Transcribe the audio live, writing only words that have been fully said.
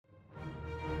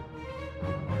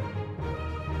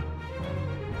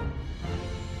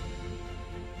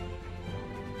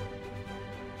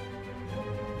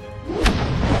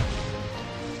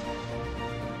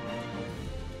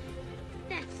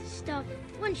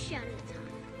shot at a time.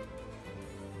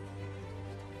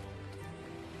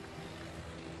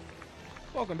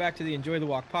 Welcome back to the Enjoy the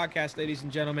Walk podcast, ladies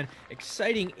and gentlemen.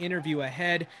 Exciting interview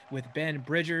ahead with Ben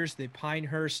Bridgers, the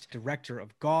Pinehurst director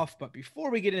of golf. But before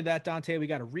we get into that, Dante, we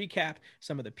got to recap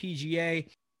some of the PGA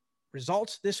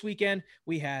results this weekend.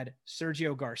 We had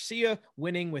Sergio Garcia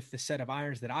winning with the set of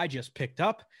irons that I just picked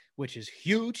up, which is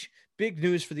huge. Big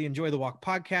news for the Enjoy the Walk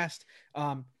podcast.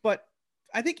 But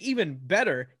I think even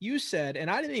better, you said,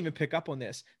 and I didn't even pick up on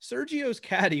this, Sergio's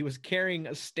caddy was carrying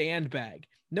a stand bag.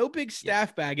 No big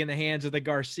staff bag in the hands of the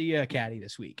Garcia caddy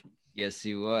this week. Yes,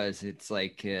 he was. It's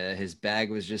like his bag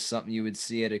was just something you would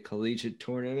see at a collegiate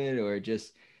tournament or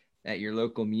just at your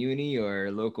local muni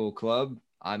or local club.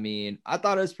 I mean, I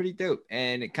thought it was pretty dope.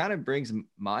 And it kind of brings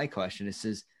my question. It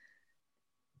says,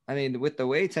 I mean, with the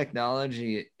way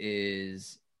technology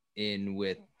is in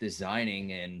with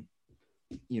designing and,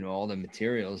 you know, all the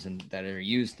materials and that are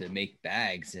used to make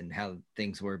bags and how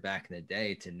things were back in the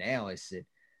day to now, I said,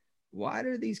 why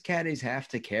do these caddies have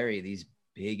to carry these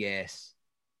big ass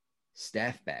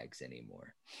staff bags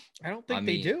anymore? I don't think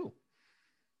they do.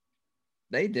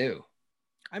 They do.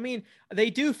 I mean, they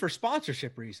do for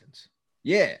sponsorship reasons.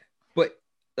 Yeah, but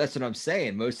that's what I'm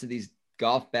saying. Most of these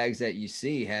golf bags that you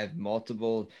see have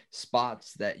multiple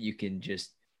spots that you can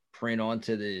just print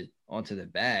onto the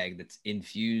bag that's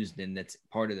infused and that's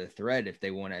part of the thread if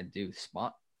they want to do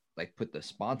put the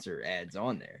sponsor ads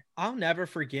on there. I'll never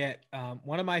forget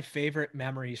one of my favorite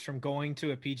memories from going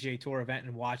to a PGA Tour event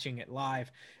and watching it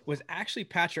live was actually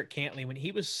Patrick Cantlay when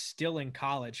he was still in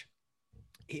college.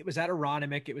 It was at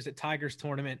Aronimink. It was at Tiger's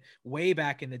tournament way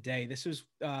back in the day. This was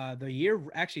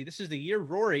this is the year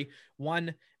Rory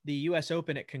won the U.S.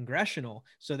 Open at Congressional.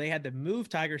 So they had to move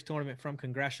Tiger's tournament from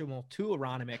Congressional to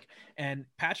Aronimink. And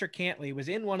Patrick Cantlay was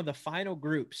in one of the final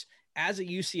groups as a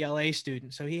UCLA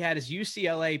student. So he had his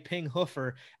UCLA Ping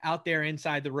Hoofer out there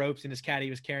inside the ropes and his caddy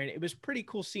was carrying it. It was a pretty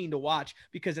cool scene to watch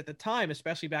because at the time,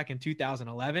 especially back in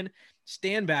 2011,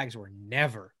 stand bags were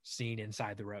never seen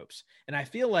inside the ropes. And I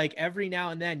feel like every now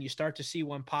and then you start to see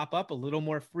one pop up a little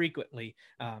more frequently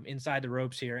inside the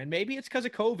ropes here. And maybe it's because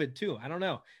of COVID too. I don't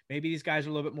know. Maybe these guys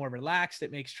are a little bit more relaxed.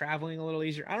 It makes traveling a little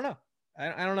easier. I don't know.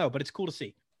 I don't know, but it's cool to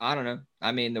see. I don't know.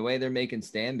 I mean, the way they're making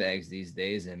stand bags these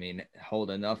days, I mean, hold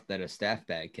enough that a staff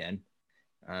bag can.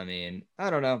 I mean,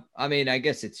 I don't know. I mean, I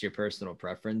guess it's your personal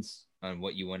preference on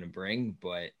what you want to bring,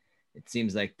 but it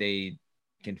seems like they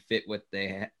can fit what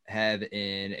they have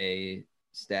in a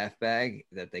staff bag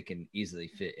that they can easily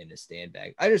fit in a stand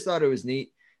bag. I just thought it was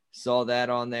neat. Saw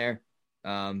that on there.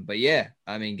 But yeah,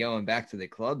 I mean, going back to the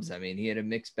clubs, I mean, he had a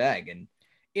mixed bag and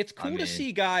it's cool to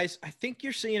see guys. I think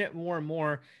you're seeing it more and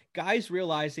more. Guys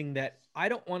realizing that I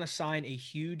don't want to sign a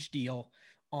huge deal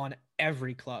on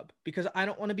every club because I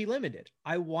don't want to be limited.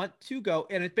 I want to go.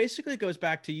 And it basically goes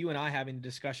back to you and I having the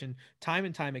discussion time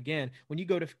and time again. When you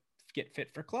go to get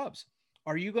fit for clubs,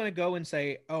 are you going to go and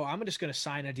say, oh, I'm just going to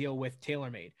sign a deal with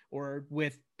TaylorMade or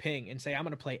with Ping and say, I'm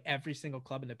going to play every single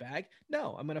club in the bag?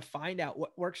 No, I'm going to find out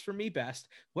what works for me best,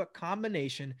 what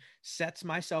combination sets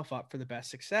myself up for the best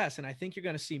success. And I think you're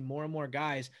going to see more and more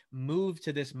guys move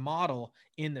to this model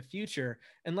in the future,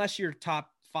 unless you're top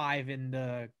 5 in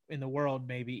the world,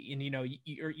 maybe. And, you know,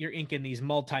 you're inking these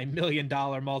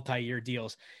multi-million-dollar, multi-year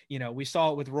deals. You know, we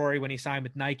saw it with Rory when he signed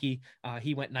with Nike.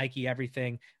 He went Nike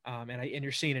everything. And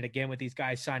you're seeing it again with these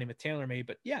guys signing with TaylorMade.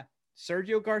 But yeah,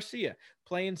 Sergio Garcia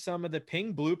playing some of the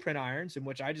Ping blueprint irons, in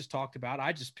which I just talked about.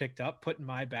 I just picked up, put in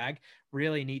my bag.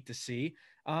 Really neat to see.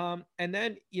 And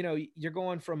then, you know, you're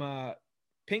going from a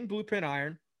Ping blueprint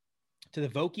iron to the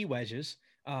Vokey wedges.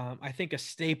 I think a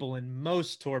staple in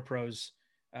most tour pros.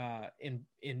 In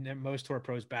most tour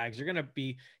pros bags, you're going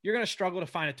to struggle to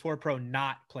find a tour pro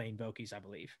not playing Vokeys, I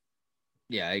believe.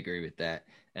 Yeah, I agree with that.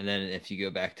 And then if you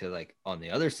go back to like on the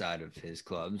other side of his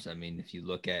clubs, I mean, if you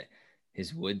look at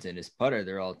his woods and his putter,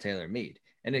 they're all TaylorMade.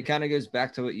 And it kind of goes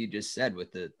back to what you just said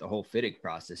with the whole fitting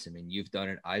process. I mean, you've done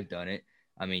it. I've done it.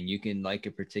 I mean, you can like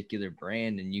a particular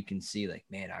brand and you can see like,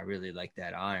 man, I really like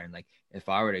that iron. Like if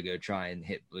I were to go try and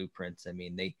hit blueprints, I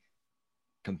mean, they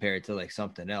compare it to like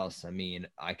something else. I mean,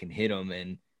 I can hit them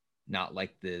and not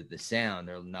like the sound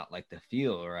or not like the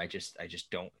feel, or I just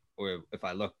don't, or if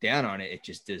I look down on it, it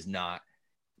just does not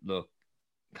look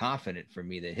confident for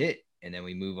me to hit. And then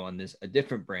we move on this a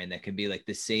different brand that can be like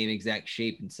the same exact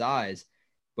shape and size,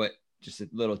 but just a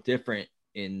little different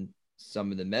in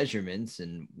some of the measurements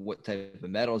and what type of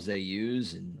metals they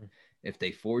use and if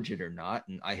they forge it or not.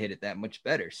 And I hit it that much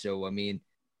better. So, I mean,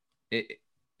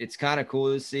 it's kind of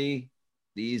cool to see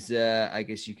these, I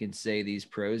guess you can say these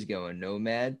pros going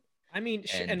nomad. I mean,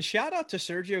 and And shout out to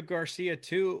Sergio Garcia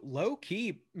too. Low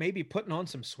key, maybe putting on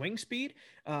some swing speed.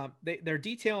 They're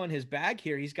detailing his bag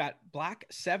here. He's got black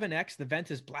 7X. The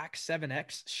Ventus black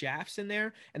 7X shafts in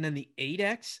there, and then the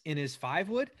 8X in his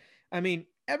 5-wood. I mean,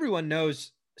 everyone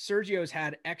knows Sergio's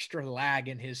had extra lag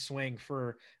in his swing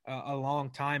for a long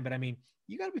time, but I mean,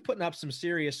 you got to be putting up some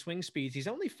serious swing speeds. He's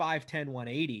only 5'10",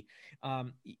 180.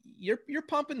 You're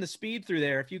pumping the speed through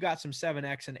there if you got some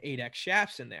 7X and 8X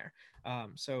shafts in there.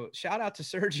 So shout out to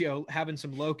Sergio having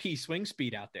some low key swing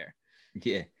speed out there.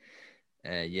 yeah,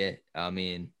 yeah. I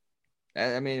mean,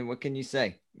 what can you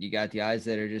say? You got guys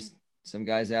that are just some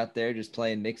guys out there just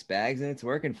playing mixed bags and it's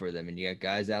working for them, and you got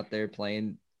guys out there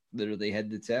playing literally head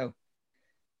to toe.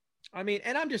 I mean,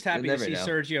 and I'm just You'll happy to never see know.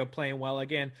 Sergio playing well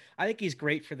again. I think he's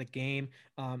great for the game.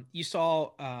 You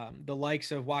saw the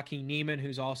likes of Joaquin Neiman,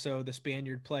 who's also the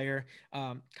Spaniard player.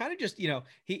 Kind of just,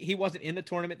 he wasn't in the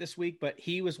tournament this week, but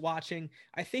he was watching.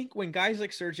 I think when guys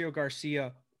like Sergio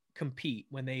Garcia compete,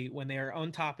 when they are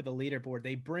on top of the leaderboard,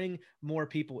 they bring more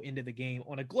people into the game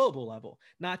on a global level,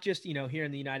 not just here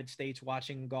in the United States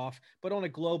watching golf, but on a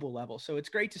global level. So it's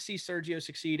great to see Sergio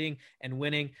succeeding and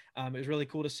winning. It was really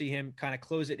cool to see him kind of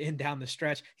close it in down the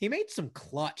stretch. He made some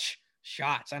clutch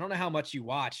shots. I don't know how much you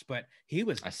watched, but he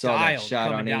was I saw that dialed shot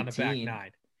coming on down the back 18.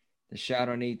 nine. The shot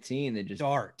on 18 that just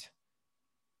Dart.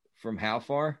 from how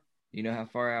far? You know how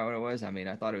far out it was? I mean,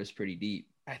 I thought it was pretty deep.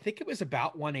 I think it was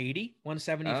about 180, Oh,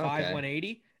 175, okay.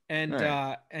 180. All And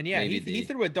right. yeah, he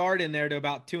threw a dart in there to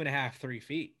about 2.5, 3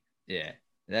 feet. Yeah,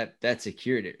 that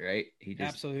secured it, right? He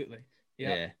just Absolutely.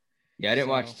 Yep. yeah. Yeah, I didn't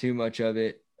So watch too much of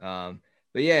it. But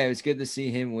yeah, it was good to see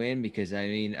him win because I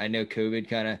mean, I know COVID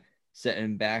kind of set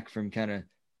him back from kind of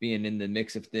being in the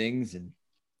mix of things, and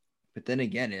but then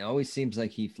again, it always seems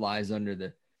like he flies under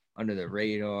the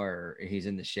radar, or he's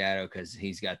in the shadow because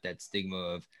he's got that stigma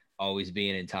of always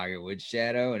being in Tiger Woods'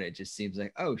 shadow, and it just seems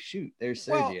like, oh shoot, there's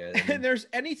well, Sergio. I and mean, there's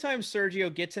anytime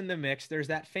Sergio gets in the mix, there's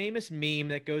that famous meme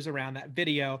that goes around, that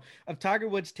video of Tiger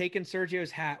Woods taking Sergio's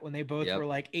hat when they both were yep.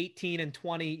 like 18 and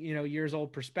 20, years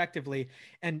old respectively,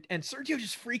 and Sergio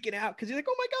just freaking out because he's like,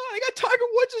 oh my god, I got Tiger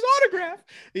Woods'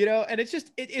 autograph, and it's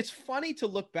just it's funny to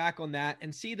look back on that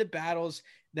and see the battles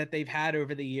that they've had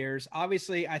over the years.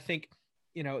 Obviously, I think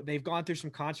they've gone through some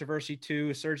controversy too.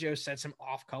 Sergio said some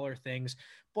off-color things,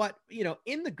 but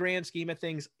in the grand scheme of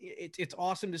things, it's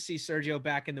awesome to see Sergio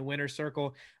back in the winner's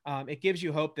circle. It gives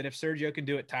you hope that if Sergio can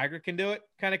do it, Tiger can do it.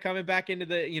 Kind of coming back into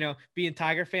the being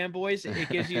Tiger fanboys, it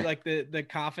gives you like the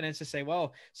confidence to say,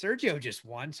 well, Sergio just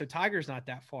won, so Tiger's not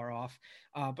that far off.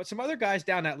 But some other guys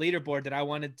down that leaderboard that I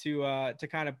wanted to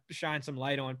kind of shine some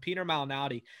light on. Peter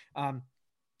Malnati,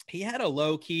 he had a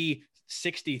low key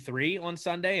 63 on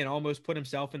Sunday and almost put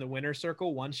himself in the winner's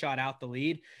circle, one shot out the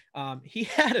lead. He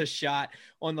had a shot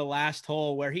on the last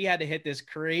hole where he had to hit this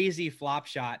crazy flop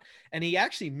shot, and he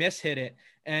actually mishit it.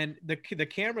 And the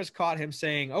cameras caught him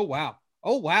saying, oh, wow.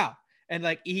 Oh, wow. And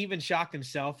like he even shocked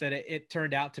himself that it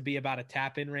turned out to be about a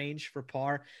tap in range for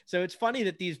par. So it's funny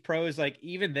that these pros, like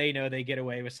even they know they get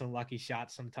away with some lucky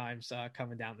shots sometimes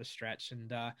coming down the stretch.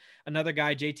 And another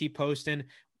guy, JT Poston,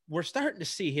 we're starting to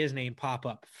see his name pop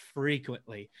up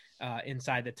frequently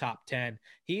inside the top 10.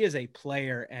 He is a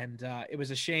player, and it was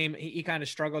a shame. He kind of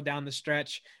struggled down the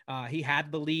stretch. He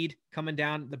had the lead coming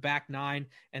down the back nine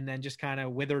and then just kind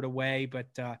of withered away.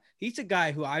 But he's a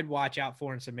guy who I'd watch out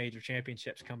for in some major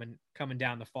championships coming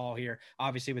down the fall here,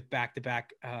 obviously with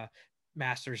back-to-back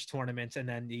Masters tournaments and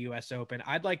then the U.S. Open.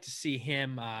 I'd like to see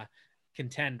him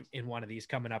contend in one of these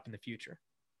coming up in the future.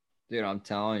 Dude, I'm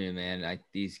telling you, man, like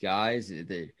these guys,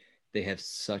 they have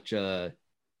such a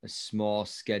small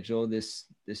schedule this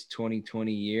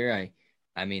 2020 year.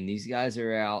 I mean, these guys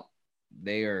are out.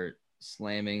 They are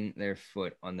slamming their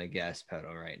foot on the gas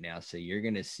pedal right now. So you're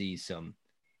gonna see some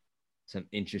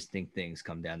interesting things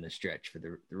come down the stretch for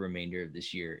the remainder of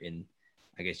this year in,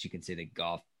 I guess you can say, the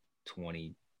golf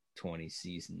 2020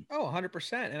 season. Oh,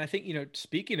 100%. And I think,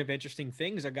 speaking of interesting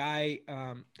things, a guy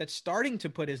that's starting to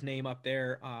put his name up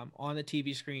there on the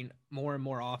TV screen more and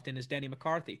more often is Denny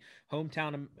McCarthy,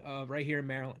 hometown right here in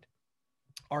Maryland.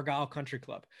 Argyle Country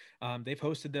Club. They've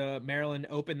hosted the Maryland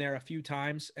Open there a few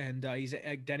times, and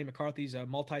Denny McCarthy's a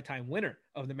multi-time winner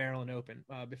of the Maryland Open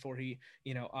before he,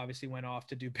 obviously went off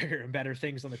to do bigger and better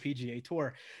things on the PGA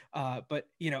Tour. But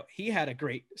he had a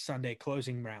great Sunday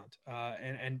closing round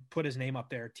and put his name up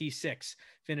there. T6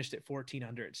 finished at 14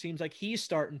 under. It seems like he's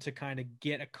starting to kind of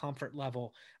get a comfort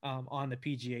level on the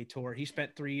PGA Tour. He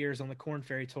spent 3 years on the Korn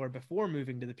Ferry Tour before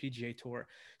moving to the PGA Tour.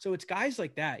 So it's guys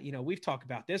like that. We've talked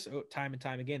about this time and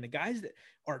time again. The guys that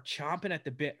are chomping at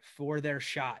the bit for their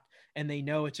shot, and they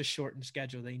know it's a shortened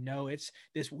schedule. They know it's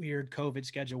this weird COVID COVID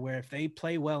schedule where if they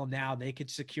play well now, they could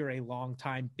secure a long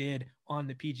time bid on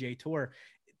the PGA Tour.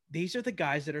 These are the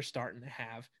guys that are starting to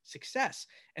have success.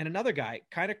 And another guy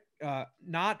kind of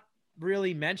not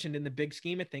really mentioned in the big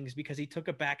scheme of things because he took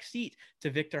a back seat to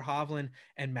Victor Hovland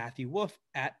and Matthew Wolff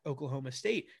at Oklahoma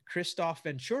State, Christoph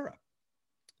Ventura.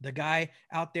 The guy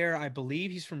out there, I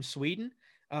believe he's from Sweden.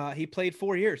 He played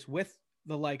 4 years with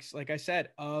the likes, like I said,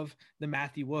 of the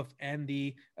Matthew Wolff and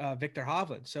the Victor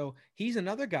Hovland. So he's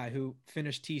another guy who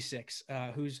finished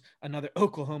T6, who's another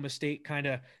Oklahoma State kind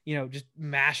of, just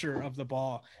masher of the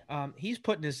ball. He's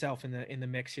putting himself in the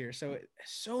mix here.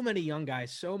 So many young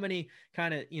guys, so many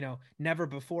kind of, never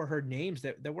before heard names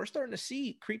that we're starting to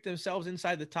see creep themselves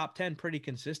inside the top 10 pretty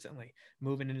consistently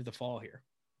moving into the fall here.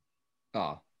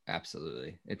 Oh,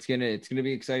 absolutely. It's gonna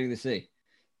be exciting to see.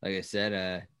 Like I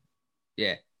said,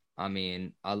 yeah. I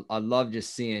mean, I love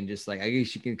just seeing just like, I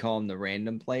guess you can call them the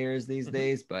random players these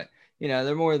days, but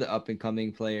they're more the up and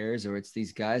coming players, or it's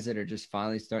these guys that are just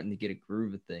finally starting to get a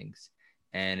groove of things,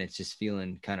 and it's just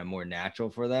feeling kind of more natural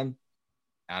for them.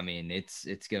 I mean, it's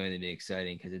going to be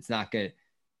exciting because it's not good.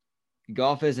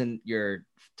 Golf isn't your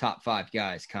top 5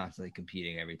 guys constantly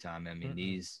competing every time. I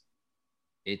mean,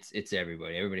 it's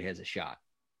everybody. Everybody has a shot.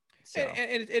 So.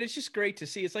 And it's just great to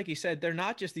see. It's like you said, they're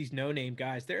not just these no-name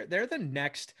guys. They're the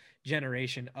next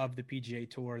generation of the PGA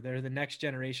Tour. They're the next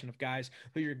generation of guys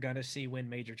who you're going to see win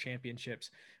major championships.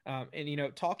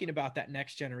 And, talking about that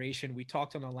next generation, we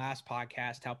talked on the last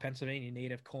podcast how Pennsylvania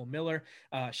native Cole Miller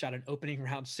shot an opening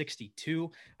round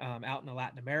 62 out in the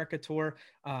Latin America Tour.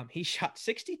 He shot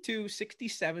 62,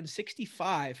 67,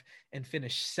 65, and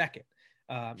finished second.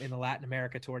 In the Latin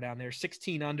America Tour down there.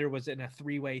 16 under, was in a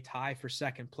 3-way tie for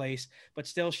second place, but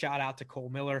still shout out to Cole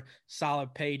Miller.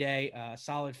 Solid payday,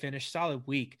 solid finish, solid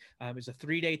week. It was a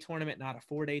 3-day tournament, not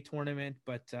a 4-day tournament,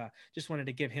 but just wanted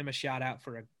to give him a shout out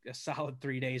for a solid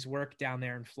 3 days work down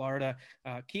there in Florida.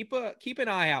 Keep an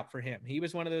eye out for him. He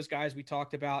was one of those guys we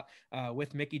talked about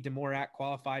with Mickey Demorat,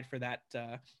 qualified for that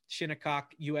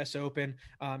Shinnecock US Open,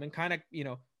 and kind of,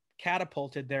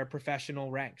 catapulted their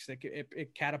professional ranks.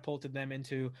 It catapulted them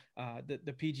into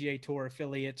the PGA Tour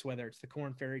affiliates, whether it's the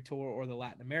Korn Ferry Tour or the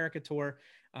Latin America Tour.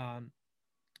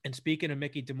 And speaking of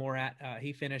Mickey Demorat,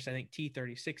 he finished, I think,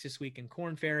 T36 this week in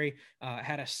Korn Ferry,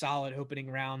 had a solid opening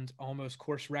round, almost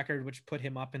course record, which put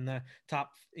him up in the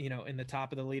top, in the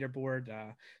top of the leaderboard.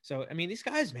 So, I mean, these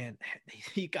guys, man,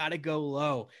 you got to go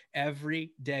low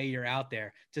every day you're out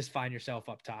there. Just find yourself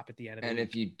up top at the end of the week. And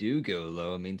if you do go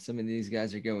low, I mean, some of these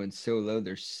guys are going so low,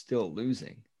 they're still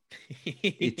losing.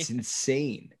 It's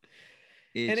insane.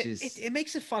 It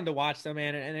makes it fun to watch though,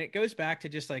 man. And it goes back to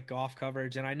just like golf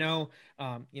coverage. And I know,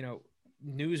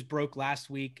 news broke last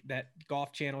week that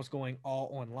Golf Channel is going all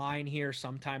online here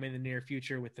sometime in the near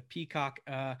future with the Peacock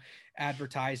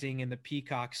advertising and the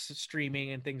Peacock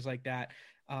streaming and things like that.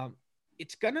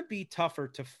 It's going to be tougher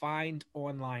to find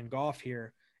online golf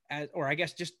here, or I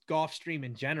guess just golf stream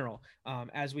in general,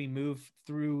 as we move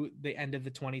through the end of the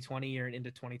 2020 year and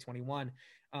into 2021.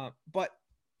 But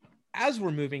as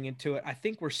we're moving into it, I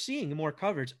think we're seeing more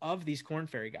coverage of these Korn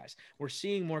Ferry guys. We're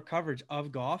seeing more coverage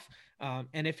of golf.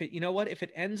 And if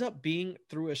it ends up being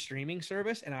through a streaming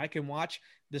service and I can watch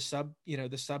the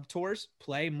sub tours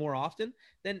play more often,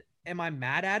 then am I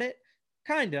mad at it?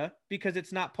 Kinda, because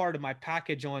it's not part of my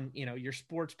package on, your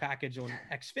sports package on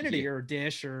Xfinity or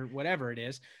Dish or whatever it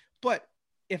is. But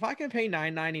if I can pay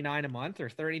 $9.99 a month or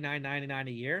 $39.99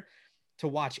 a year to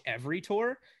watch every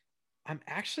tour, I'm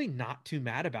actually not too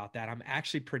mad about that. I'm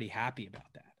actually pretty happy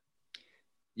about that.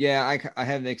 Yeah, I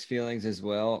have mixed feelings as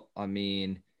well. I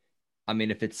mean,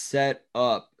 if it's set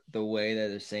up the way that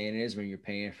they're saying it is when you're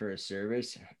paying for a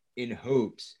service in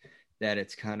hopes that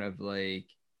it's kind of like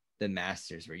the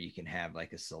Masters where you can have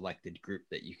like a selected group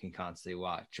that you can constantly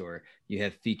watch, or you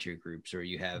have feature groups, or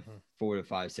you have 4 to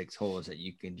 5, 6 holes that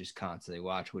you can just constantly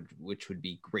watch, which would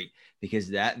be great because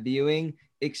that viewing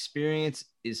experience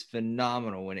is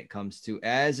phenomenal when it comes to,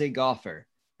 as a golfer,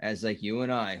 as like you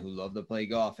and I who love to play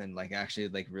golf and like actually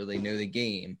like really know the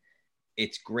game.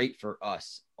 It's great for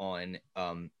us on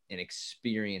an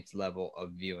experience level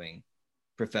of viewing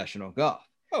professional golf.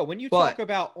 Oh, when you talk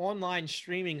about online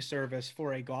streaming service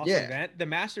for a golf event, the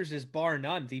Masters is bar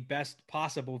none the best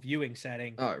possible viewing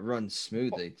setting. Oh, it runs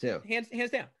smoothly too.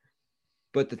 Hands down.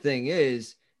 But the thing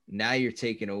is, now you're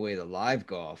taking away the live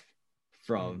golf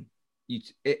from you.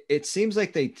 It seems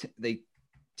like they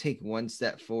take 1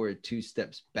 step forward, 2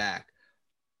 steps back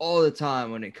all the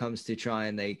time when it comes to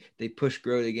trying. They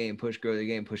grow the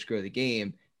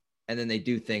game, and then they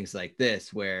do things like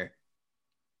this where,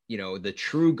 the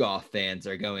true golf fans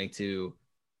are going to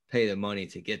pay the money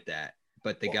to get that.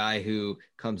 but the guy who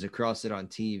comes across it on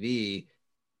TV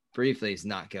briefly is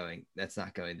not going. That's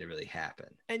not going to really happen.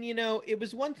 And it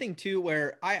was one thing too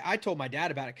where I told my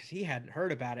dad about it because he hadn't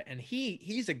heard about it, and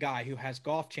he's a guy who has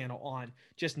Golf Channel on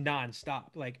just nonstop.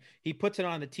 Like he puts it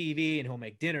on the TV and he'll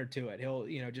make dinner to it. He'll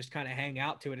just kind of hang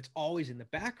out to it. It's always in the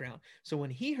background. So when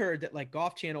he heard that like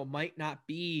Golf Channel might not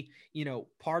be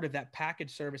part of that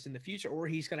package service in the future, or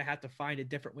he's going to have to find a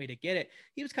different way to get it,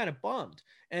 he was kind of bummed.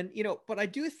 And but I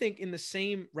do think in the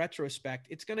same retrospect,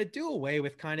 it's going to do away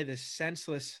with kind of this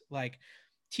senseless like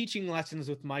teaching lessons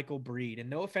with Michael Breed. And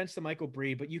no offense to Michael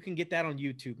Breed, but you can get that on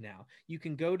YouTube now. You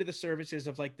can go to the services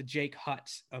of like the Jake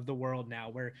Hutts of the world now,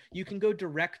 where you can go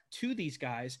direct to these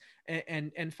guys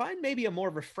and find maybe a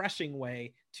more refreshing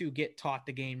way to get taught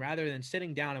the game rather than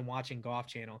sitting down and watching Golf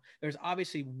Channel. There's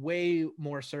obviously way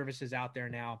more services out there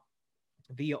now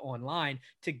via online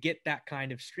to get that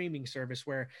kind of streaming service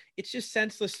where it's just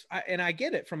senseless. And I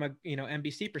get it from a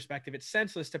NBC perspective. It's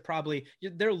senseless to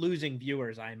they're losing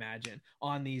viewers, I imagine,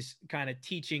 on these kind of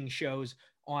teaching shows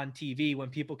on TV when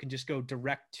people can just go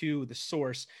direct to the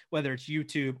source, whether it's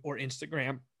YouTube or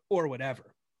Instagram or whatever.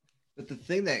 But the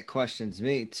thing that questions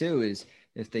me too is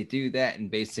if they do that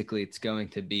and basically it's going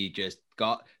to be just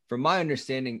from my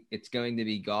understanding, it's going to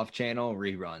be Golf Channel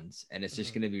reruns, and it's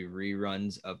just going to be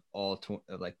reruns of all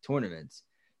tournaments.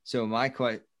 So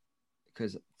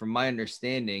because from my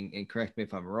understanding, and correct me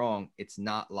if I'm wrong, it's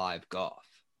not live golf.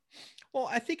 Well,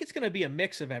 I think it's going to be a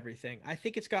mix of everything. I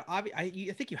think it's got. I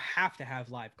think you have to have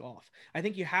live golf. I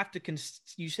think you have to.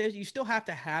 You said you still have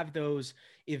to have those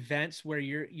events where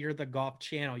you're the Golf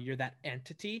Channel, you're that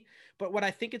entity. But what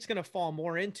I think it's going to fall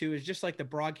more into is just like the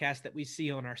broadcast that we see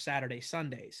on our Saturday,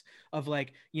 Sundays of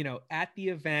like at the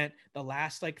event, the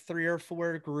last like 3 or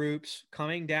 4 groups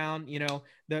coming down.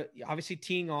 The obviously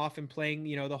teeing off and playing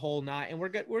the whole night, and we're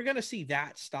going to see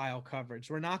that style coverage.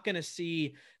 We're not going to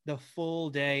see the full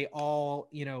day, all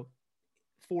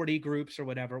 40 groups or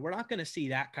whatever. We're not going to see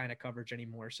that kind of coverage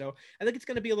anymore. So I think it's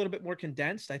going to be a little bit more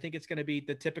condensed. I think it's going to be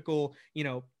the typical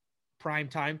prime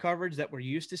time coverage that we're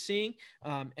used to seeing,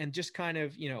 and just kind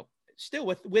of still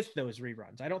with those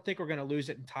reruns. I don't think we're going to lose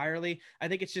it entirely. I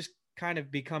think it's just kind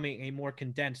of becoming a more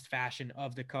condensed fashion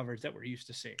of the coverage that we're used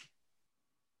to seeing.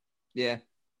 Yeah,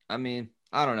 I mean,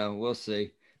 I don't know, we'll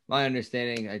see. My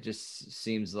understanding, it just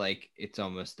seems like it's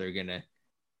almost they're gonna,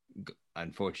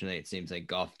 unfortunately, it seems like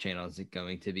Golf Channel is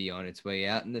going to be on its way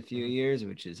out in a few years,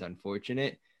 which is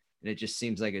unfortunate. And it just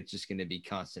seems like it's just going to be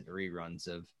constant reruns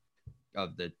of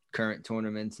the current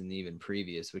tournaments and even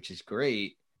previous, which is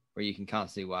great, where you can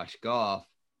constantly watch golf.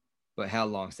 But how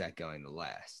long is that going to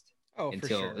last?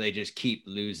 Until they just keep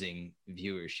losing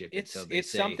viewership.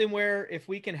 It's something where if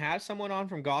we can have someone on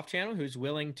from Golf Channel who's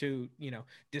willing to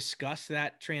discuss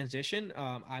that transition,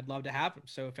 I'd love to have them.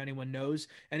 So if anyone knows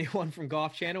anyone from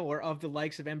Golf Channel or of the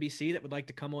likes of NBC that would like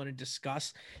to come on and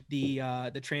discuss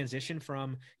the transition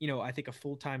from I think a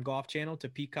full-time Golf Channel to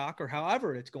Peacock or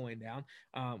however it's going down,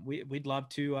 we'd love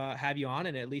to have you on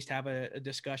and at least have a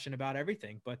discussion about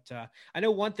everything. But I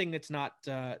know one thing that's not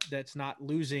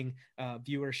losing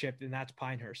viewership, and that's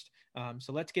Pinehurst.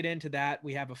 So let's get into that.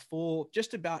 We have a full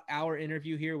just about hour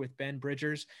interview here with Ben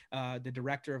Bridgers, the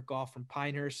director of golf from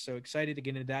Pinehurst. So excited to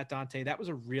get into that, Dante. That was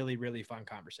a really, really fun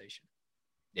conversation.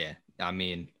 Yeah. I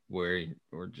mean, we're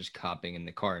just hopping in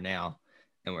the car now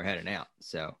and we're heading out.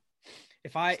 So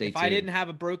if I didn't have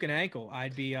a broken ankle,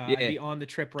 I'd be on the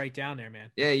trip right down there,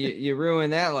 man. Yeah. You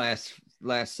ruined that last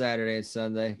Saturday and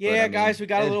Sunday. Yeah, but, guys, we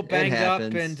got a little banged up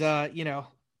and,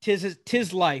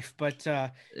 tis life, but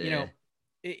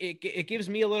it gives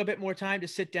me a little bit more time to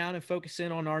sit down and focus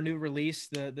in on our new release,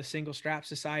 the Single Strap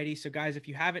Society. So guys, if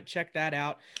you haven't checked that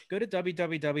out, go to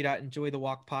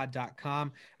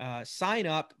www.enjoythewalkpod.com, sign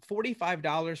up.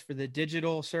 $45 for the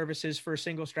digital services for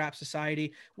Single Strap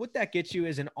Society. What that gets you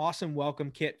is an awesome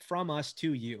welcome kit from us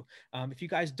to you. If you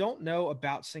guys don't know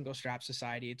about Single Strap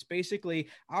Society, it's basically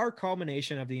our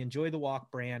culmination of the Enjoy the Walk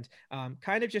brand,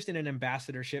 kind of just in an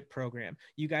ambassadorship program.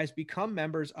 You guys become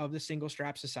members of the Single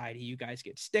Strap Society. You guys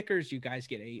get stickers. You guys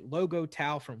get a logo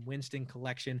towel from Winston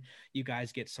Collection. You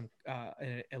guys get some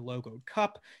a logoed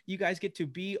cup. You guys get to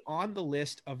be on the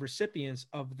list of recipients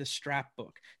of the strap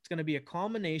book. It's going to be a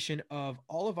culmination of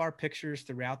all of our pictures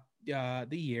throughout the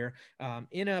year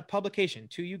in a publication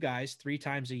to you guys 3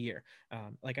 times a year.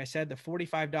 Like I said, the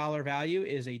 $45 value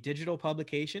is a digital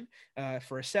publication.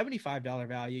 For a $75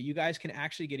 value, you guys can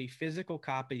actually get a physical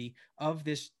copy of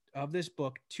this of this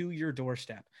book to your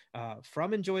doorstep,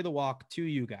 from Enjoy the Walk to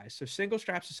you guys. So Single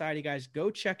Strap Society, guys, go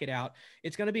check it out.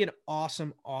 It's going to be an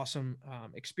awesome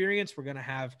experience. We're going to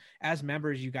have, as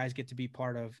members, you guys get to be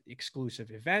part of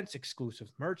exclusive events,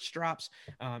 exclusive merch drops.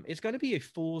 It's going to be a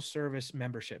full service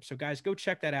membership. So guys, go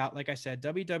check that out. Like I said,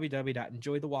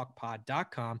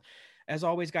 www.enjoythewalkpod.com. As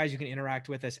always, guys, you can interact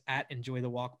with us at Enjoy the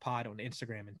Walk Pod on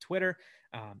Instagram and Twitter.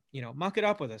 Muck it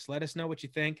up with us. Let us know what you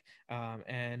think.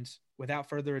 And without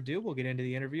further ado, we'll get into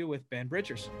the interview with Ben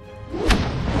Bridgers.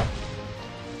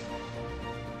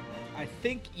 I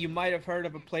think you might have heard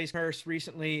of a place, Pinehurst,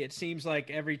 recently. It seems like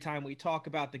every time we talk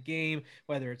about the game,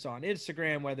 whether it's on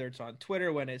Instagram, whether it's on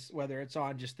Twitter, whether it's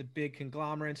on just the big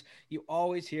conglomerates, you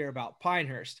always hear about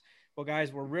Pinehurst. Well,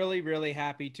 guys, we're really, really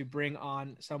happy to bring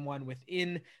on someone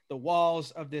within the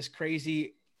walls of this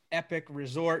crazy, epic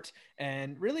resort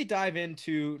and really dive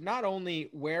into not only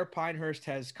where Pinehurst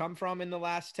has come from in the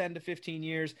last 10 to 15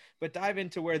 years, but dive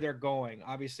into where they're going,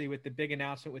 obviously with the big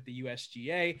announcement with the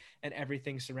USGA and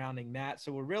everything surrounding that.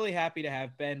 So we're really happy to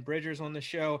have Ben Bridgers on the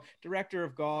show, director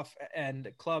of golf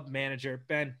and club manager.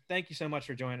 Ben, thank you so much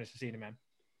for joining us this evening, man.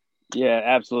 Yeah,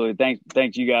 absolutely.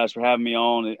 Thanks you guys for having me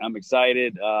on. I'm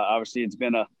excited. Obviously, it's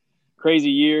been a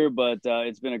crazy year, but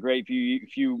it's been a great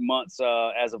few months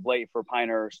as of late for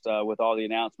Pinehurst with all the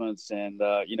announcements and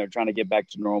trying to get back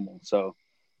to normal. So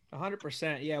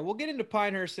 100%. Yeah, we'll get into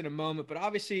Pinehurst in a moment, but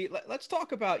obviously let's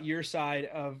talk about your side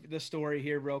of the story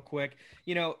here real quick.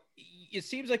 It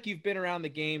seems like you've been around the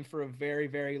game for a very,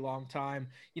 very long time.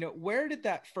 Where did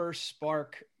that first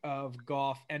spark of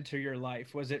golf enter your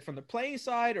life? Was it from the playing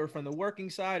side or from the working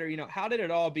side, or, how did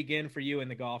it all begin for you in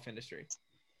the golf industry?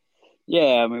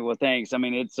 Yeah, well, thanks.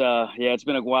 It's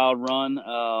been a wild run.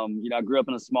 I grew up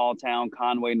in a small town,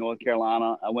 Conway, North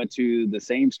Carolina. I went to the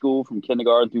same school from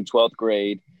kindergarten through 12th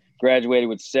grade, graduated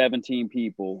with 17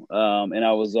 people. And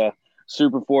I was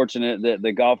super fortunate that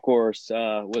the golf course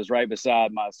was right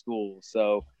beside my school.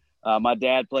 So my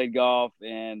dad played golf.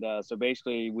 And so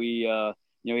basically he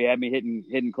had me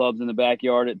hitting clubs in the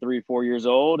backyard at 3 or 4 years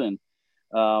old. And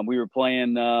we were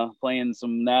playing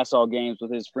some Nassau games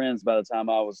with his friends by the time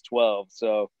I was 12.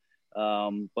 So,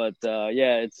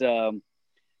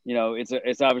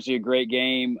 it's obviously a great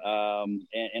game.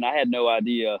 And I had no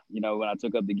idea, when I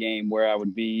took up the game where I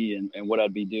would be and what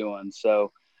I'd be doing.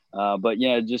 So,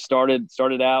 just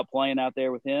started out playing out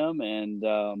there with him and,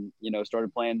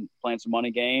 started playing some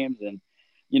money games. And,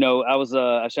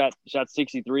 I shot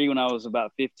 63 when I was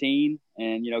about 15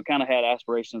 and, kind of had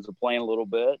aspirations of playing a little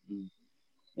bit and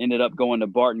ended up going to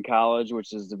Barton College,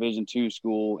 which is a Division II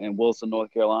school in Wilson,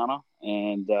 North Carolina,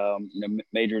 and,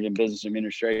 majored in business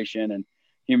administration and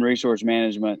human resource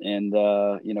management and,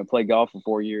 played golf for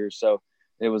 4 years. So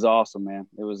it was awesome, man.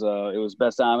 It was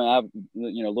best time.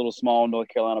 Little small North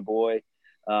Carolina boy,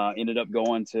 ended up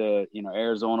going to,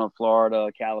 Arizona,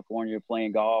 Florida, California,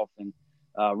 playing golf and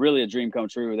really a dream come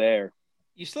true there.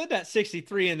 You slid that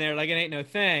 63 in there like it ain't no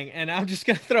thing. And I'm just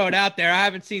going to throw it out there. I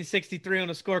haven't seen 63 on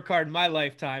a scorecard in my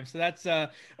lifetime. So that's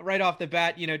right off the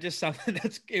bat, just something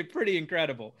that's pretty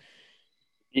incredible.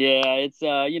 Yeah, it's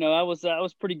I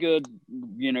was pretty good,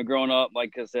 growing up.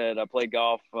 Like I said, I played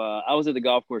golf. I was at the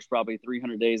golf course probably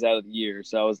 300 days out of the year.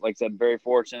 So I was, like I said, very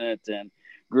fortunate and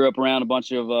grew up around a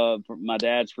bunch of my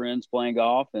dad's friends playing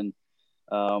golf and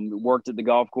worked at the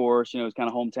golf course. Was kind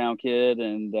of hometown kid,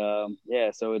 and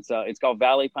so it's called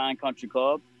Valley Pine Country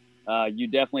Club. You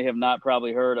definitely have not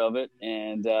probably heard of it,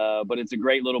 and but it's a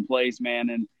great little place, man.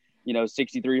 And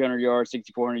 6,300 yards,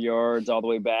 6,400 yards, all the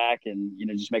way back, and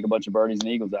just make a bunch of birdies and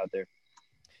eagles out there.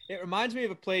 It reminds me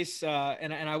of a place,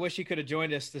 and I wish he could have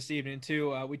joined us this evening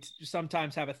too. We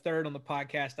sometimes have a third on the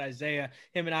podcast, Isaiah.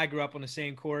 Him and I grew up on the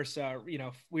same course.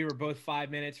 We were both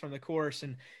 5 minutes from the course,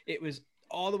 and it was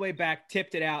all the way back,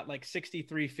 tipped it out like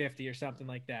 63.50 or something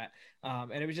like that.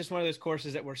 And it was just one of those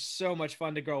courses that were so much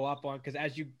fun to grow up on because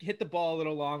as you hit the ball a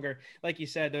little longer, like you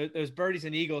said, those birdies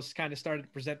and eagles kind of started to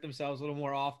present themselves a little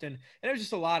more often. And it was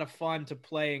just a lot of fun to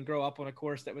play and grow up on a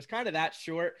course that was kind of that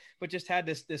short, but just had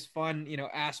this fun,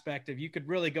 aspect of you could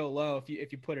really go low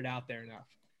if you put it out there enough.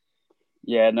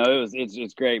 Yeah, no,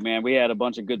 it's great, man. We had a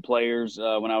bunch of good players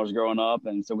when I was growing up,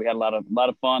 and so we had a lot of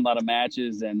fun, a lot of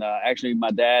matches. And actually,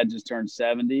 my dad just turned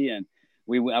 70, and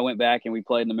I went back and we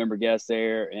played in the member guest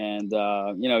there, and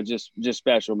just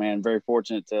special, man. Very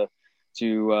fortunate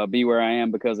to be where I am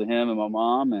because of him and my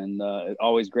mom, and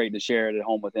always great to share it at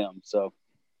home with him. So.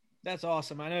 That's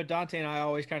awesome. I know Dante and I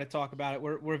always kind of talk about it.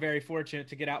 We're very fortunate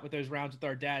to get out with those rounds with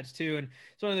our dads too. And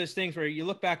it's one of those things where you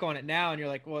look back on it now and you're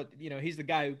like, well, he's the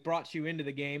guy who brought you into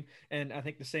the game. And I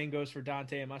think the same goes for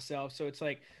Dante and myself. So it's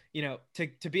like,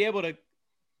 to be able to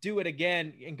do it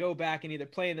again and go back and either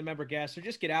play in the member guests or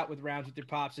just get out with rounds with your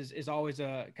pops is always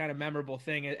a kind of memorable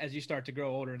thing as you start to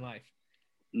grow older in life.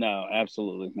 No,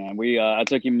 absolutely, man. I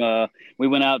took him, we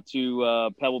went out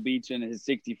to Pebble Beach in his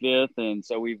 65th. And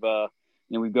so we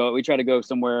try to go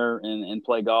somewhere and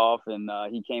play golf. And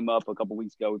he came up a couple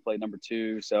weeks ago. We played number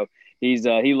 2. So he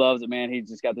loves it, man. He's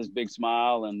just got this big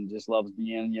smile and just loves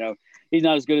being, he's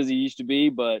not as good as he used to be,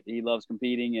 but he loves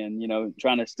competing and,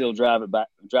 trying to still drive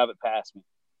it past me.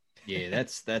 Yeah,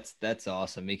 that's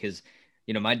awesome because,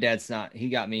 my dad's he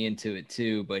got me into it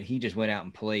too, but he just went out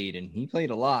and played, and he played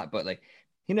a lot, but like,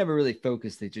 he never really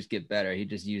focused to just get better. He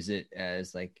just used it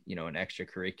as like, an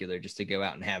extracurricular just to go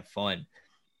out and have fun.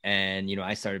 And,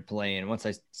 I started playing. Once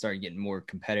I started getting more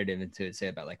competitive into it, say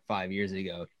about like 5 years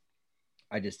ago,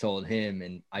 I just told him,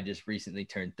 and I just recently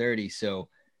turned 30. So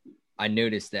I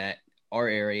noticed that our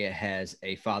area has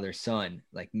a father-son,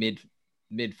 like mid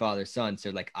father-son. So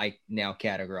like I now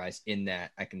categorize in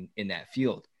that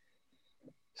field.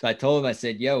 So I told him, I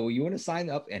said, yo, you want to sign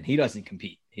up? And he doesn't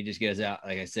compete. He just goes out,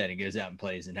 like I said, and goes out and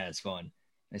plays and has fun.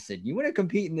 I said, you want to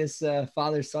compete in this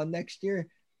father-son next year?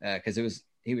 Because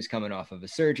he was coming off of a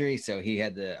surgery. So he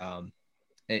had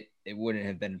it wouldn't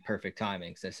have been perfect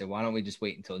timing. So I said, why don't we just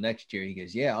wait until next year? He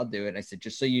goes, yeah, I'll do it. And I said,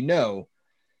 just so you know,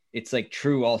 it's like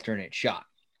true alternate shot.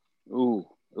 Ooh.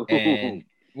 And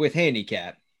with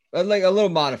handicap, but like a little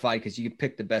modified because you can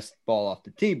pick the best ball off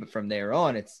the tee, but from there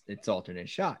on, it's alternate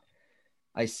shot.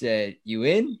 I said, you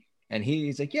in? And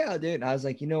he's like, yeah, I'll do it. And I was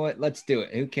like, you know what? Let's do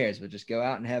it. Who cares? We'll just go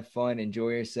out and have fun, enjoy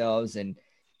yourselves, and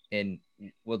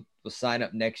we'll sign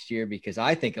up next year because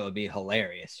I think it would be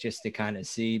hilarious just to kind of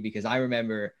see, because I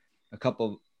remember a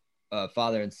couple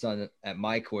father and son at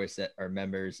my course that are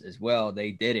members as well.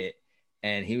 They did it.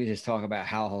 And he was just talking about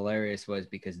how hilarious it was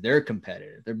because they're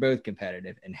competitive. They're both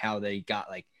competitive, and how they got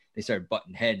they started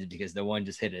butting heads because the one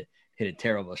just hit a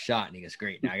terrible shot, and he goes,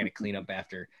 great, now I got to clean up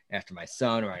after my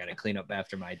son, or I got to clean up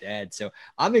after my dad. So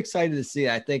I'm excited to see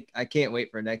it. I can't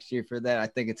wait for next year for that. I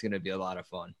think it's going to be a lot of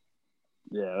fun.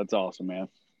 Yeah, that's awesome, man.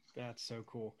 That's so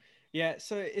cool. Yeah,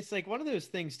 so it's like one of those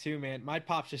things too, man. My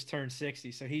pops just turned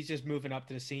 60, so he's just moving up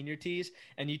to the senior tees.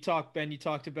 And you talked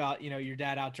about, your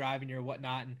dad out driving you or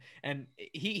whatnot, and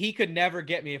he could never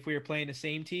get me if we were playing the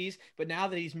same tees. But now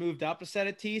that he's moved up a set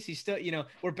of tees, he's still,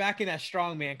 we're back in that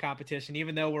strongman competition,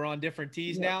 even though we're on different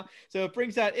tees now. So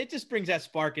it just brings that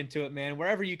spark into it, man.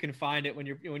 Wherever you can find it when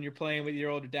you're playing with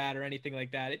your older dad or anything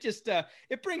like that, it just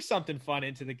it brings something fun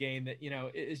into the game that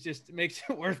it makes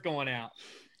it worth going out.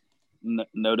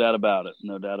 No doubt about it.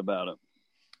 No doubt about it.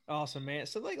 Awesome, man.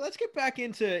 So let's get back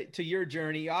into your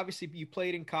journey. Obviously you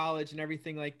played in college and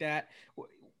everything like that.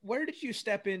 Where did you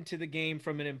step into the game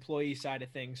from an employee side of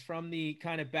things, from the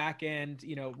kind of back end,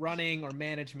 running or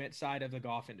management side of the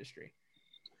golf industry?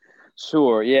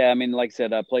 Sure. Yeah. I mean, like I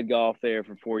said, I played golf there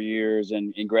for 4 years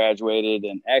and graduated.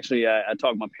 And actually I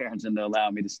talked my parents into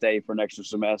allowing me to stay for an extra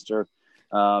semester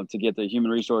to get the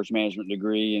human resource management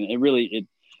degree. And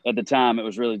at the time, it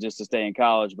was really just to stay in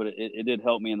college, but it did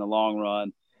help me in the long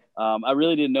run. I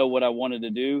really didn't know what I wanted to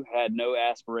do, had no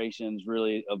aspirations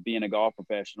really of being a golf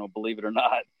professional, believe it or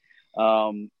not.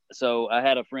 So I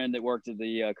had a friend that worked at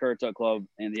the Currituck Club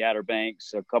in the Outer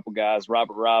Banks, a couple guys,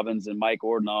 Robert Robbins and Mike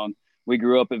Ordnong. We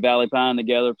grew up at Valley Pine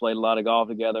together, played a lot of golf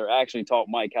together. I actually taught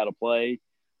Mike how to play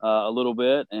a little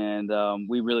bit, and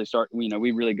we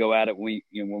really go at it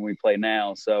when we play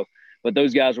now. So. But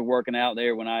those guys were working out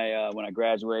there when I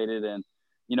graduated, and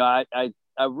I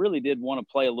really did want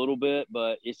to play a little bit,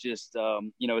 but it's just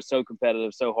it's so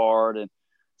competitive, so hard, and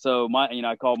so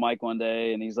I called Mike one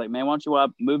day, and he's like, "Man, why don't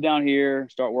you move down here,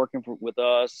 start working with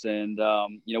us, and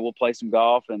we'll play some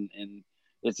golf." And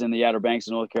it's in the Outer Banks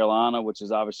of North Carolina, which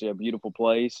is obviously a beautiful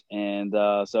place, and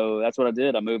so that's what I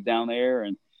did. I moved down there,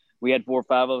 and we had 4 or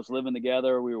 5 of us living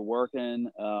together. We were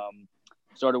working.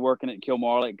 Started working at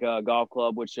Kilmarnock Golf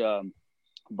Club, which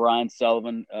Brian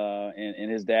Sullivan and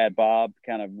his dad Bob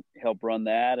kind of helped run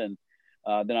that. And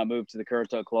then I moved to the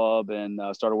Currituck Club and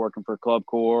started working for Club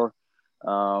Corps.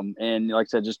 And like I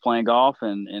said, just playing golf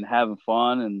and having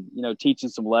fun and teaching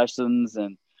some lessons.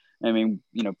 And I mean,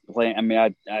 playing. I mean,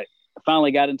 I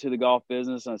finally got into the golf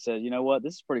business, and I said, you know what,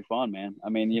 this is pretty fun, man. I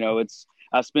mean,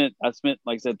 I spent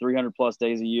like I said 300 plus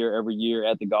days a year every year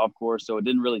at the golf course, so it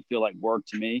didn't really feel like work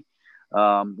to me.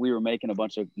 We were making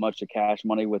much of cash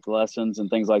money with lessons and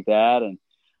things like that. And,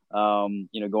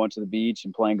 going to the beach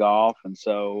and playing golf. And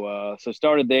so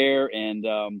started there and,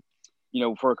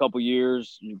 for a couple of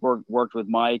years worked with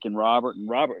Mike and Robert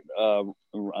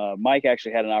Mike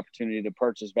actually had an opportunity to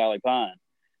purchase Valley Pine.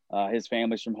 His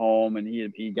family's from home, and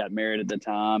he got married at the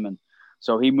time. And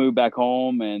So he moved back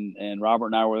home, and Robert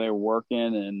and I were there working,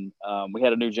 and we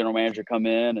had a new general manager come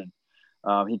in,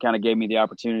 and he kind of gave me the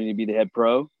opportunity to be the head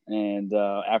pro. And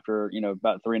after,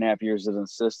 about 3.5 years as an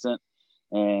assistant,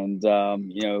 and,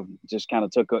 just kind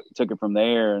of took it from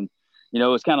there. And, it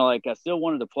was kind of like I still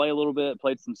wanted to play a little bit,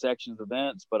 played some sections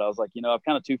events, but I was like, I'm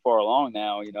kind of too far along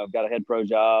now. I've got a head pro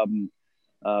job, and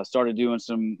started doing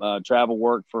some travel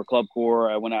work for Club Corps.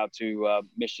 I went out to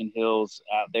Mission Hills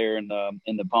out there in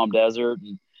the Palm Desert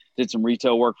and did some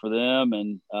retail work for them.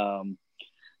 And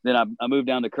then I moved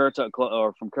down to Currituck,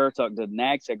 or from Currituck to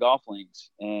Nags Head Golf Links,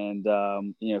 and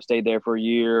stayed there for a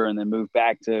year, and then moved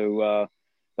back to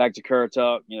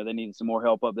Currituck. They needed some more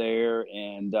help up there,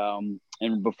 and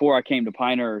before I came to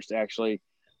Pinehurst, actually,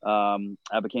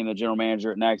 I became the general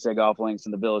manager at Nags Head Golf Links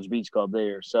in the Village Beach Club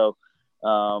there. So,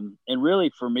 and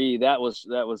really for me, it was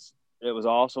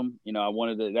awesome. I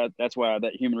wanted that's why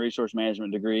that human resource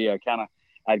management degree.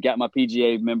 I'd got my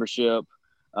PGA membership.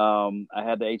 I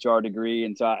had the HR degree.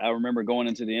 And so I remember going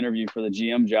into the interview for the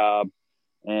GM job,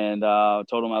 and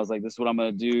told them, I was like, this is what I'm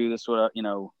going to do. This is what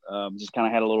just kind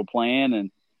of had a little plan. And,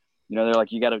 they're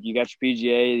like, you got your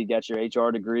PGA, you got your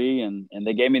HR degree, and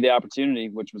they gave me the opportunity,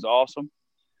 which was awesome.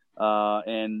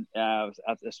 And I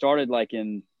started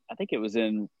I think it was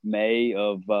in May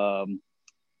of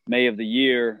the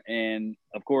year. And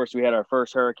of course we had our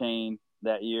first hurricane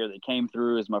that year that came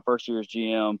through as my first year as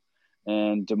GM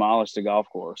and demolished the golf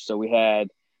course. So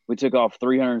we took off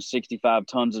 365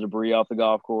 tons of debris off the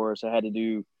golf course. I had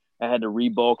to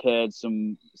re-bulkhead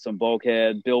some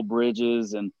bulkhead, build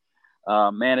bridges. And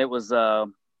man, it was, I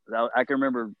can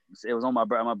remember it was on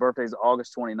my birthday is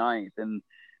August 29th. And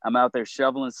I'm out there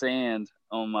shoveling sand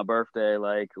on my birthday.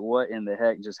 Like, what in the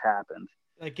heck just happened?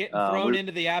 Like getting thrown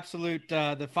into the absolute,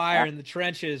 the fire in the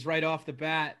trenches right off the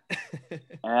bat.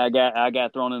 I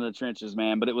got thrown in the trenches,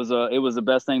 man. But it was the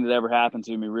best thing that ever happened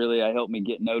to me. Really, it helped me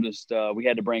get noticed. We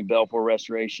had to bring Belfour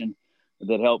Restoration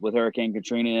that helped with Hurricane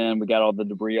Katrina in. We got all the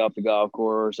debris off the golf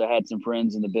course. I had some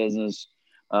friends in the business,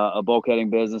 a bulkheading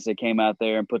business that came out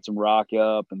there and put some rock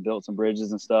up and built some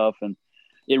bridges and stuff. And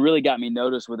it really got me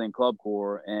noticed within Club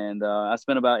Corps. And I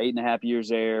spent about 8.5 years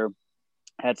there.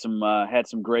 Had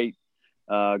some great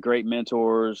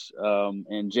mentors,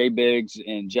 and Jay Biggs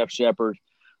and Jeff Shepard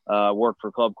worked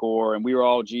for Club Corps, and we were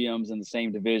all GMs in the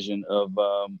same division of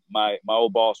my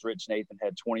old boss, Rich Nathan,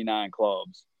 had 29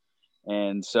 clubs.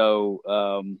 And so,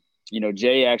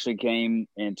 Jay actually came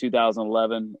in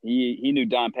 2011. He knew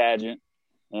Don Pageant,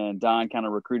 and Don kind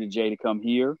of recruited Jay to come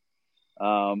here.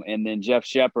 And then Jeff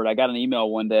Shepard, I got an email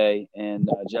one day, and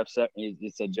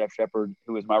it said Jeff Shepard,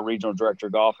 who was my regional director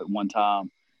of golf at one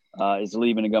time, is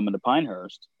leaving and coming to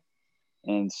Pinehurst.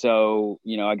 And so,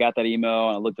 I got that email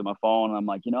and I looked at my phone and I'm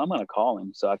like, I'm going to call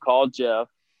him. So I called Jeff.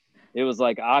 It was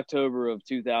like October of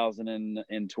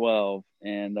 2012.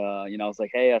 And, I was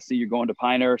like, hey, I see you're going to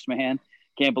Pinehurst, man.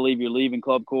 Can't believe you're leaving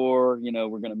Club Corps.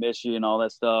 We're going to miss you and all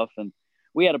that stuff. And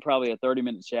we had probably a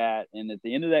 30-minute chat. And at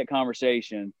the end of that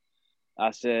conversation,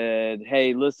 I said,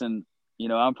 hey, listen,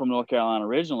 I'm from North Carolina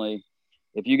originally.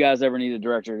 If you guys ever need a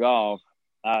director of golf,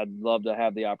 I'd love to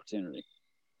have the opportunity.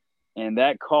 And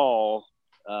that call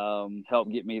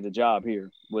helped get me the job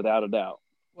here, without a doubt.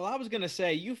 Well, I was going to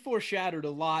say, you foreshadowed a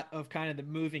lot of kind of the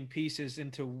moving pieces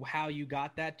into how you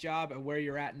got that job and where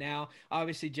you're at now.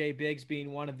 Obviously, Jay Biggs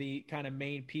being one of the kind of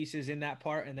main pieces in that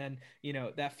part. And then,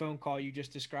 that phone call you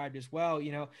just described as well,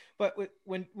 but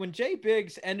when Jay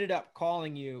Biggs ended up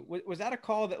calling you, was that a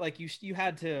call that like you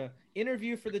had to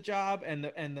interview for the job and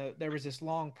there was this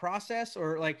long process,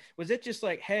 or like, was it just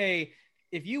like, hey,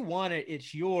 if you want it,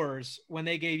 it's yours, when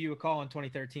they gave you a call in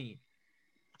 2013?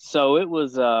 So it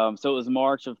was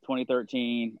March of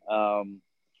 2013.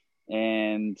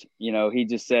 And, he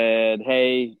just said,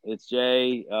 hey, it's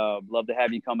Jay. Love to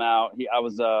have you come out.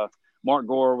 Mark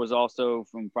Gore was also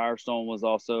from Firestone, was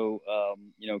also,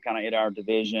 kind of in our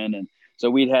division. And so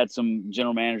we'd had some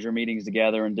general manager meetings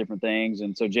together and different things.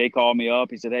 And so Jay called me up.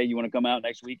 He said, hey, you want to come out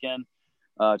next weekend?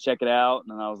 Check it out.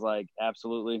 And I was like,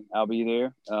 absolutely, I'll be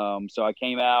there. So I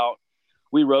came out.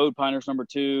 We rode Pinehurst number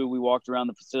 2. We walked around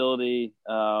the facility.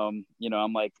 I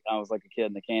was like a kid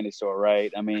in the candy store,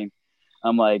 right? I mean,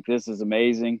 I'm like, this is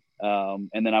amazing. And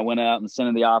then I went out and sat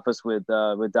in the office with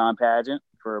Don Pageant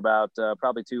for about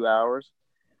probably 2 hours.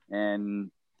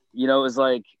 And, it was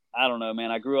like, I don't know,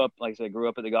 man, I grew up at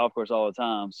the golf course all the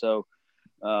time. So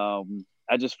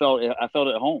I just felt at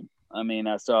home. I mean,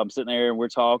 so I'm sitting there and we're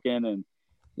talking, and,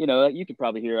 you could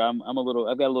probably hear I've got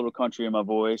a little country in my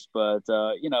voice, but,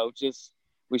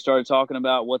 we started talking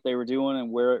about what they were doing and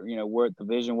where the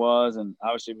vision was. And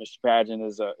obviously Mr. Pageant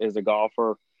is a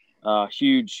golfer.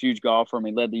 huge golfer. I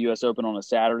mean, led the U.S. Open on a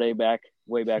Saturday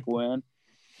way back when.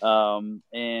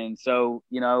 And so,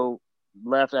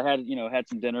 left. I had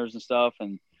some dinners and stuff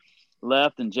and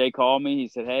left. And Jay called me. He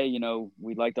said, "Hey,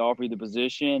 we'd like to offer you the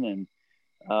position." And,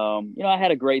 I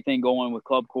had a great thing going with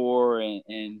Club Corps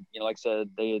and like I said,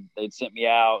 they'd sent me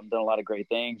out and done a lot of great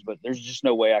things, but there's just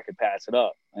no way I could pass it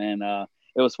up. And,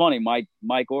 it was funny. Mike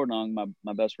Ordnung,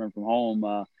 my best friend from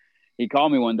home, he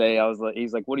called me one day.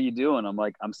 He's like, "What are you doing?" I'm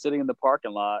like, "I'm sitting in the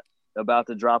parking lot about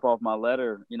to drop off my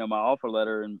letter, my offer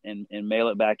letter and mail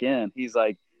it back in." He's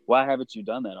like, "Why haven't you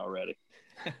done that already?"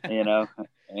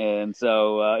 And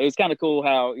so it was kind of cool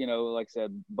how, like I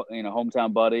said,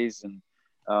 hometown buddies, and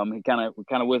he kind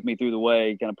of with me through the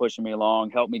way, kind of pushing me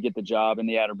along, helped me get the job in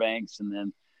the Outer Banks, and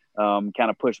then kind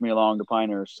of pushed me along to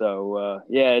Pinehurst. So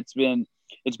it's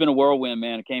been a whirlwind,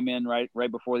 man. I came in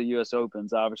right before the U.S.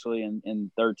 Opens, obviously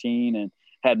in 13, and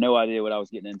had no idea what I was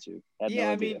getting into.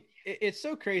 I mean, it's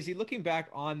so crazy looking back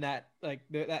on that, like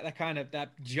that kind of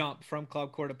that jump from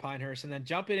Club Corps to Pinehurst, and then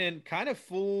jumping in kind of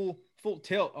full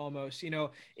tilt almost.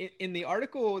 In the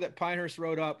article that Pinehurst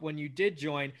wrote up when you did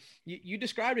join, you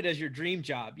described it as your dream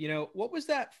job. What was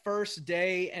that first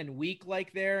day and week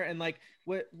like there, and like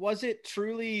what was it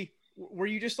truly? Were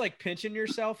you just like pinching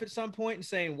yourself at some point and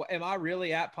saying, "Am I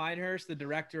really at Pinehurst, the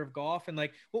director of golf?" And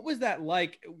like, what was that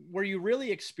like? Were you really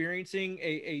experiencing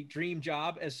a dream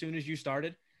job as soon as you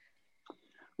started?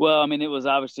 Well, I mean, it was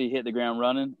obviously hit the ground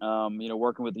running.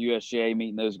 Working with the USGA,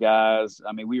 meeting those guys.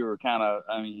 I mean, we were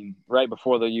right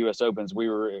before the U.S. Opens, we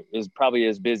were probably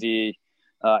as busy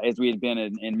as we had been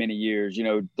in many years.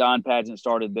 Don Pageant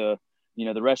started the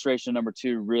restoration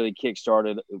 #2 really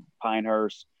kickstarted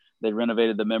Pinehurst. They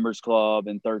renovated the members club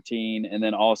in 13, and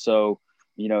then also,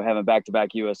 having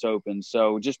back-to-back U.S. Opens.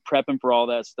 So just prepping for all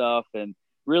that stuff and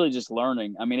really just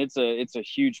learning. I mean, it's a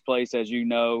huge place, as you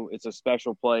know. It's a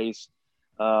special place.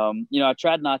 I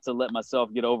tried not to let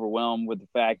myself get overwhelmed with the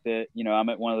fact that, I'm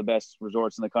at one of the best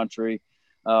resorts in the country.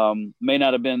 May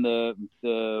not have been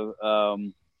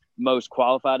the most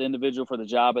qualified individual for the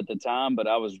job at the time, but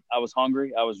I was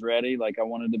hungry. I was ready. Like I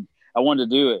wanted to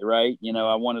do it right. I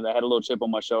had a little chip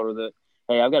on my shoulder that,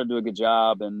 hey, I've got to do a good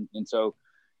job. And so,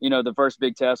 the first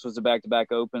big test was the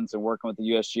back-to-back Opens and working with the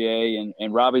USGA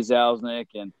and Robbie Zalznick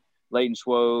and Leighton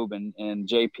Schwob and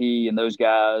JP and those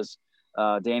guys.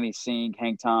 Danny Sink,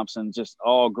 Hank Thompson, just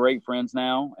all great friends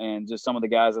now, and just some of the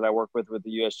guys that I work with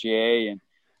the USGA, and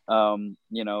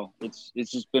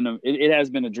it's just been it has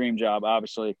been a dream job,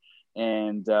 obviously,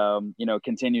 and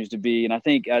continues to be. And I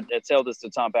think I tell this to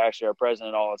Tom Paxley, our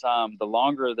president, all the time: the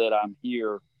longer that I'm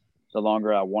here, the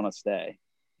longer I want to stay.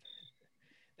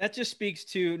 That just speaks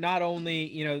to not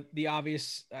only the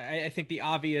obvious. I think the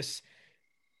obvious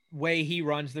way he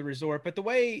runs the resort, but the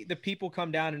way the people come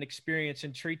down and experience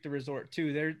and treat the resort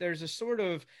too. There's a sort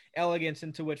of elegance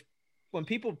into which when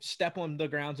people step on the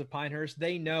grounds of Pinehurst,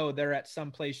 they know they're at some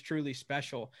place truly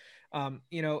special.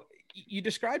 You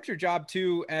described your job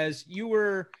too as you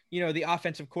were, the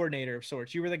offensive coordinator of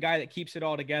sorts. You were the guy that keeps it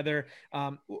all together.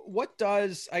 What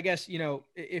does, I guess,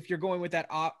 if you're going with that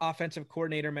offensive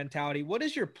coordinator mentality, what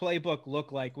does your playbook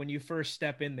look like when you first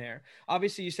step in there?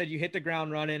 Obviously, you said you hit the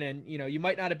ground running and, you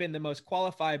might not have been the most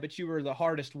qualified, but you were the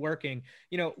hardest working.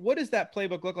 What does that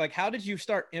playbook look like? How did you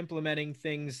start implementing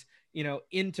things,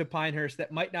 into Pinehurst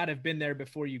that might not have been there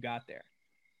before you got there?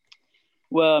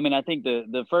 Well, I mean, I think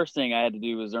the first thing I had to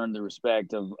do was earn the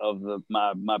respect of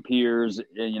my peers,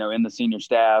 in the senior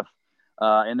staff,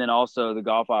 and then also the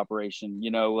golf operation.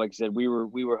 Like I said, we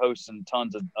were hosting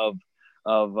tons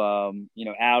of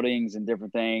outings and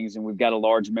different things, and we've got a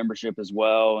large membership as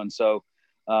well. And so,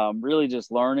 really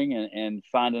just learning and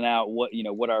finding out what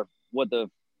the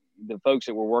folks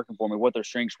that were working for me, what their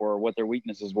strengths were, what their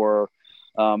weaknesses were,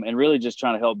 and really just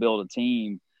trying to help build a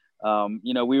team.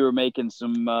 We were making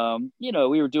some, we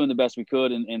were doing the best we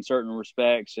could in certain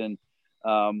respects. And,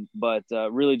 but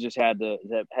really just had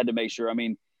to make sure, I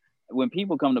mean, when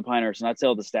people come to Pinehurst, and I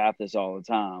tell the staff this all the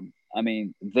time, I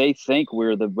mean, they think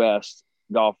we're the best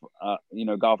golf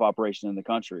operation in the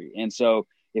country. And so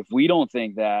if we don't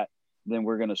think that, then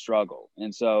we're going to struggle.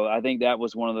 And so I think that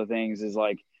was one of the things is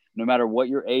like, no matter what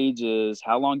your age is,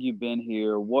 how long you've been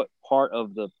here, what part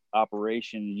of the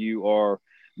operation you are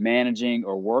managing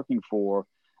or working for.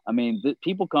 I mean,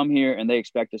 people come here and they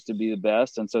expect us to be the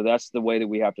best. And so that's the way that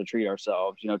we have to treat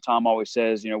ourselves. Tom always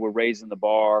says, we're raising the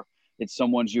bar. It's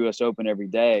someone's U.S. Open every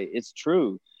day. It's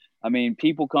true. I mean,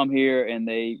 people come here and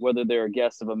whether they're a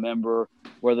guest of a member,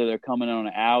 whether they're coming on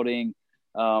an outing,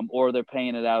 or they're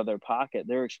paying it out of their pocket,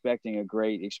 they're expecting a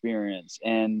great experience.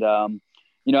 And,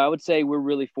 I would say we're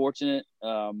really fortunate,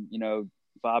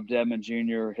 Bob Dedman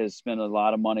Jr. has spent a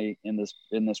lot of money in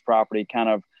this property, kind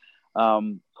of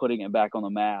putting it back on the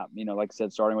map. Like I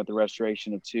said, starting with the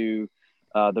restoration of 2,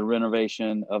 the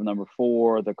renovation of number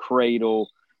 4, the Cradle,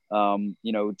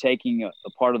 taking a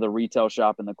part of the retail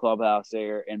shop in the clubhouse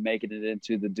there and making it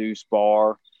into the Deuce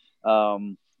Bar.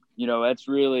 That's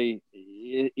really,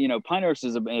 Pinehurst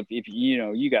is, if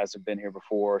you guys have been here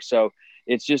before, so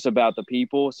it's just about the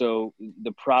people. So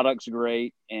the product's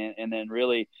great, and then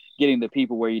really getting the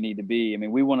people where you need to be. I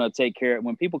mean, we want to take care of,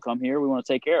 when people come here, we want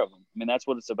to take care of them. I mean, that's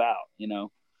what it's about,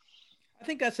 I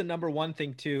think that's the number one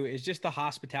thing too, is just the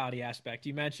hospitality aspect.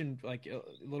 You mentioned like a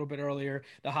little bit earlier,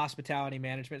 the hospitality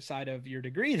management side of your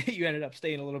degree that you ended up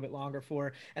staying a little bit longer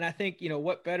for. And I think,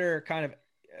 what better kind of,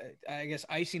 I guess,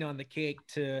 icing on the cake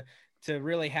to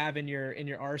really have in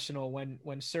your arsenal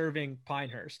when serving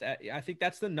Pinehurst. I think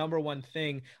that's the number one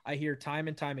thing I hear time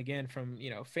and time again from,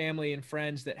 family and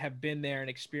friends that have been there and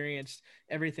experienced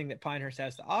everything that Pinehurst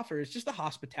has to offer, is just the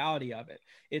hospitality of it.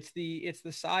 It's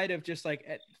the side of just like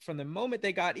from the moment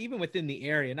they got, even within the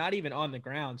area, not even on the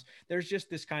grounds, there's just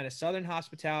this kind of Southern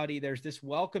hospitality. There's this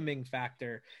welcoming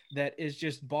factor that is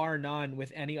just bar none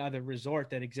with any other resort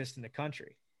that exists in the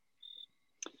country.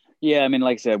 Yeah, I mean,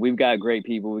 like I said, we've got great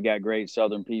people. We got great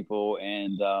Southern people,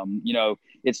 and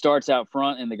it starts out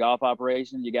front in the golf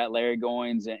operation. You got Larry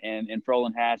Goins and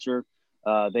Frolin Hatcher.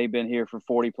 They've been here for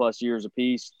 40 plus years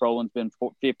apiece. Frolin's been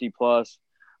 50 plus,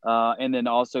 and then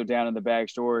also down in the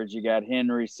bag storage, you got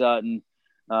Henry Sutton,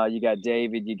 you got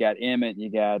David, you got Emmett,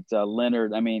 you got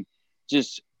Leonard. I mean,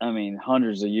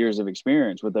 hundreds of years of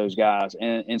experience with those guys,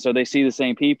 and so they see the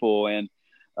same people, and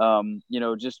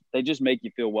they just make you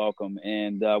feel welcome.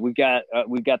 And we've got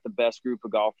the best group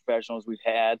of golf professionals we've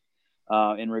had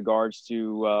in regards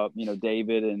to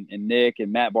David and Nick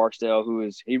and Matt Barksdale,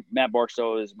 Matt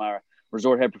Barksdale is my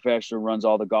resort head professional, runs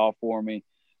all the golf for me.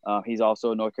 He's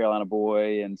also a North Carolina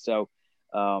boy, and so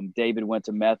David went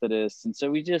to Methodist, and so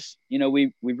we just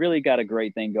we really got a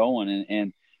great thing going,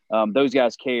 and those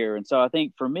guys care. And so I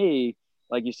think for me,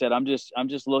 like you said, I'm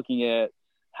just looking at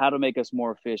how to make us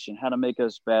more efficient, how to make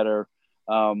us better,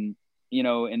 and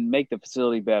make the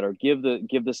facility better. Give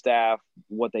the staff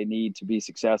what they need to be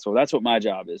successful. That's what my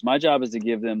job is. My job is to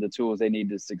give them the tools they need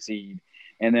to succeed,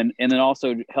 and then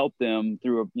also help them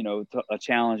through a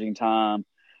challenging time.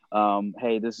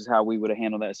 Hey, this is how we would have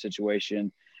handled that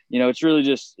situation. It's really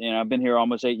just I've been here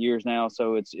almost 8 years now,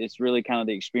 so it's really kind of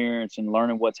the experience and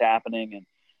learning what's happening and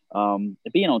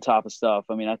being on top of stuff.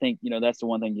 I mean, I think, that's the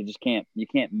one thing you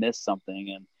can't miss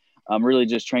something. And I'm really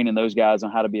just training those guys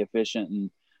on how to be efficient.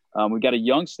 And we've got a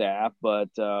young staff, but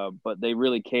they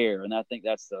really care. And I think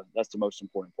that's the most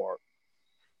important part.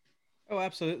 Oh,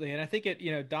 absolutely. And I think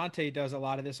Dante does a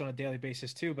lot of this on a daily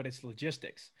basis too, but it's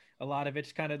logistics. A lot of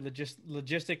it's kind of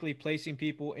logistically placing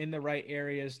people in the right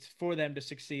areas for them to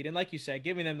succeed. And like you said,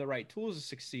 giving them the right tools to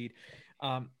succeed.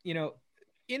 In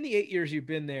the 8 years you've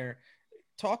been there,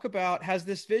 talk about, has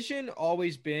this vision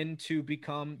always been to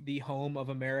become the home of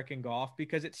American golf?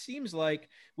 Because it seems like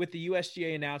with the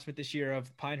USGA announcement this year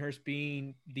of Pinehurst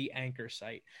being the anchor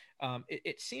site,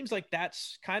 it seems like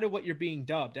that's kind of what you're being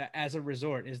dubbed as a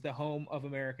resort, is the home of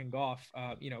American golf,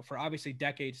 for obviously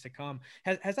decades to come.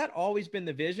 Has that always been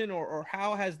the vision, or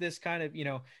how has this kind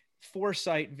of,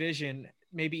 foresight vision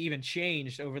maybe even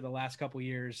changed over the last couple of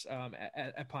years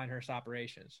at Pinehurst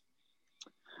operations?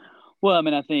 Well, I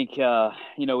mean, I think,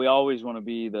 we always want to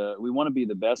be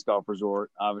the best golf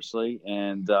resort, obviously.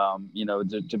 And,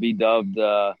 to be dubbed,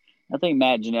 I think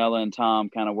Matt Janella and Tom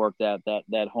kind of worked at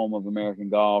that home of American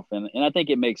golf. And I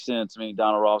think it makes sense. I mean,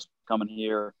 Donald Ross coming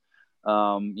here,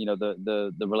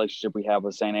 the relationship we have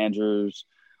with St. Andrews,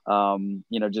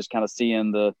 just kind of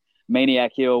seeing the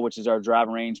Maniac Hill, which is our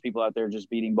driving range, people out there just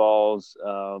beating balls,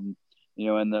 in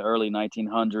the early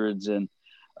 1900s. And,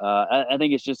 I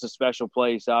think it's just a special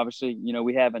place. Obviously,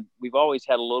 we've always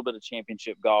had a little bit of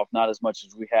championship golf, not as much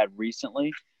as we had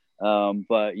recently.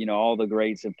 But all the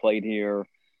greats have played here.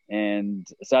 And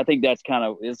so I think it's kind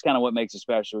of what makes it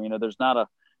special.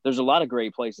 There's a lot of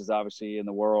great places, obviously, in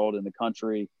the world, in the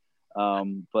country.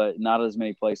 But not as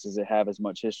many places that have as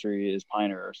much history as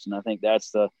Pinehurst. And I think that's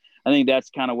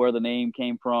kind of where the name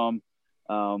came from.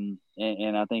 And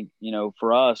I think,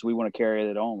 for us, we want to carry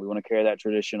it on. We want to carry that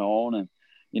tradition on. And,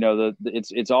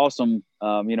 it's awesome.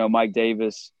 Mike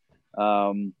Davis,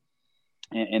 and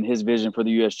his vision for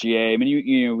the USGA. I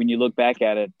mean, when you look back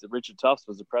at it, Richard Tufts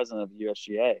was the president of the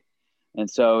USGA. And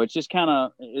so it's kind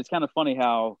of funny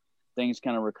how things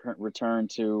kind of return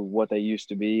to what they used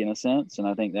to be in a sense. And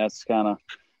I think that's kind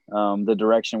of, the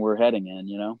direction we're heading in,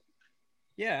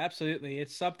 Yeah, absolutely.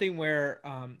 It's something where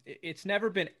it's never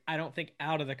been, I don't think,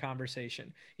 out of the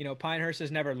conversation. Pinehurst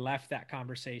has never left that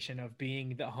conversation of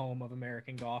being the home of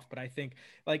American golf. But I think,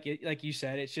 like you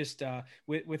said, it's just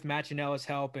with Matt Gianella's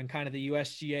help and kind of the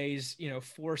USGA's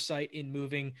foresight in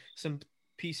moving some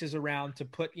pieces around to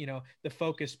put the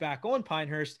focus back on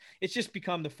Pinehurst, it's just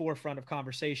become the forefront of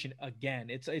conversation again.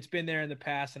 It's been there in the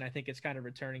past, and I think it's kind of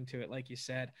returning to it, like you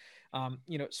said.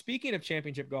 Speaking of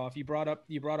championship golf, you brought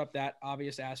up that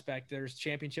obvious aspect. There's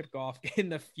championship golf in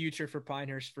the future for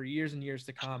Pinehurst for years and years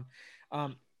to come.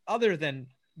 Other than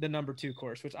the number 2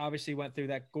 course, which obviously went through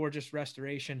that gorgeous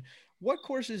restoration, what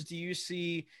courses do you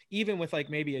see, even with like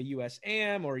maybe a US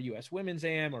Am or a US Women's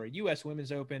Am or a US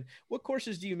Women's Open, what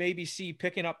courses do you maybe see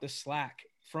picking up the slack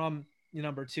from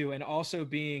number 2 and also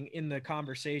being in the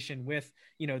conversation with,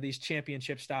 these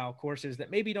championship style courses that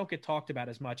maybe don't get talked about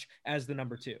as much as the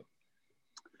number 2?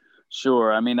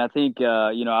 Sure. I mean, I think,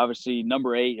 obviously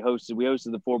number 8 we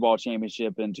hosted the 4-ball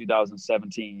championship in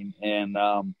 2017. And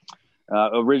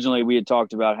originally we had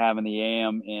talked about having the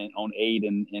AM on 8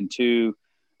 and 2.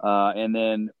 And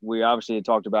then we obviously had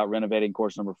talked about renovating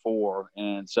course number 4.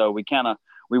 And so we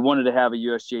wanted to have a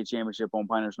USGA championship on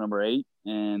Pinehurst number 8.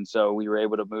 And so we were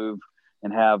able to move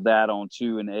and have that on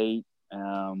 2 and 8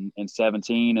 and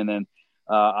 17. And then,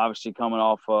 obviously coming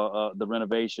off the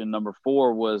renovation, number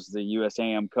 4 was the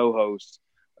USAM co-host,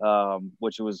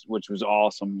 which was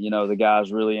awesome. The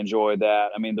guys really enjoyed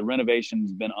that. I mean, the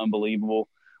renovation's been unbelievable.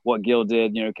 What Gil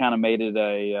did, kind of made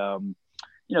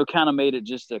it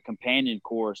just a companion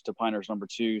course to Pinehurst number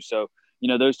 2. So,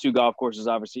 those 2 golf courses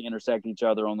obviously intersect each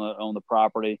other on the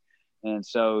property. And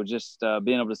so just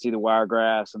being able to see the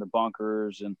wiregrass and the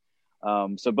bunkers and,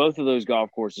 so both of those golf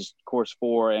courses, course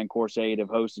 4 and course 8, have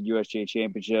hosted USGA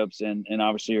championships and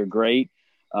obviously are great.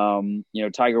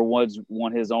 Tiger Woods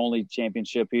won his only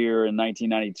championship here in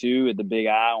 1992 at the Big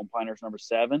I on Pinehurst number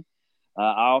 7. I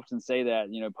often say that,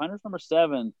 Pinehurst number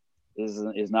 7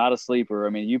 is not a sleeper. I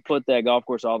mean, you put that golf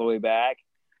course all the way back.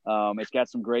 It's got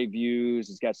some great views.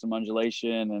 It's got some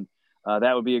undulation, and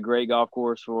that would be a great golf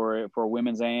course for a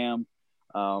women's Am.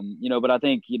 But I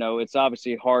think, it's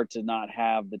obviously hard to not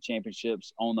have the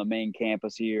championships on the main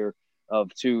campus here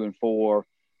of 2 and 4.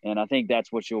 And I think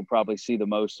that's what you'll probably see the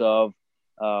most of.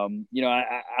 I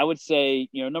would say,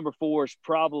 number 4 is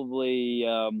probably,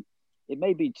 it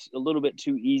may be a little bit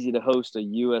too easy to host a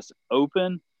US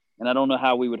Open. And I don't know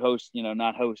how we would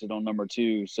not host it on number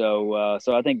 2. So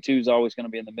I think 2 is always going to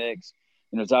be in the mix.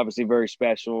 It's obviously very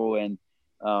special. And,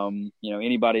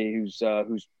 anybody who's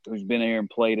been here and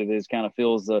played it is kind of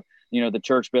feels the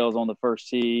church bells on the first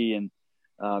tee, and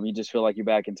you just feel like you're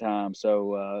back in time.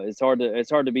 So it's hard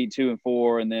to beat 2 and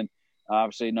 4, and then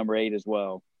obviously number 8 as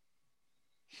well.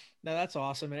 No, that's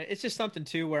awesome. And it's just something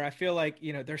too, where I feel like,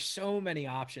 there's so many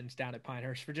options down at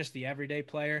Pinehurst for just the everyday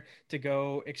player to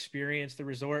go experience the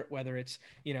resort, whether it's,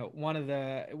 one of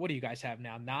the, what do you guys have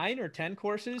now? 9 or 10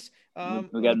 courses we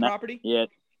got on the property? Yeah.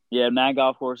 9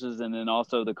 golf courses. And then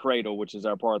also the Cradle, which is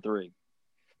our par 3.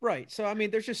 Right. So, I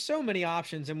mean, there's just so many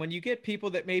options. And when you get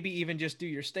people that maybe even just do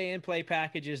your stay and play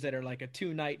packages that are like a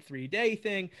 2-night, 3-day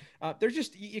thing, they're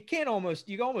just, you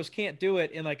almost can't do it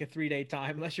in like a 3-day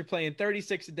time unless you're playing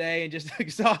 36 a day and just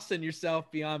exhausting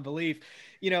yourself beyond belief.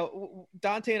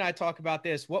 Dante and I talk about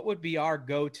this. What would be our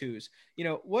go-tos?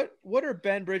 What are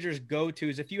Ben Bridger's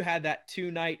go-tos if you had that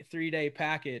 2-night, 3-day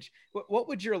package? What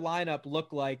would your lineup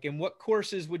look like, and what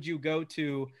courses would you go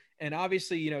to? And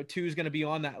obviously, 2 is going to be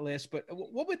on that list, but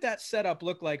what would that setup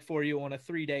look like for you on a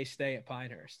 3-day stay at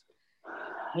Pinehurst?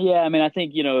 Yeah, I mean, I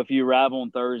think, if you arrive on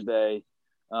Thursday,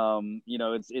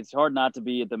 it's hard not to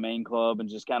be at the main club and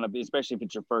just kind of be, especially if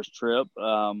it's your first trip.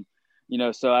 So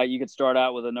you could start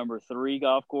out with a number 3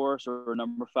 golf course or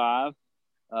number 5.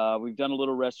 We've done a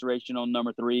little restoration on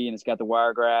number 3, and it's got the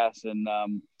wiregrass, and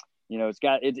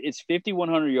it's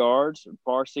 5,100 yards,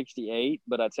 par 68.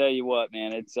 But I tell you what,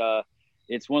 man,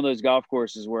 it's one of those golf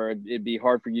courses where it'd be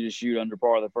hard for you to shoot under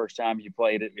par the first time you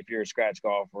played it if you're a scratch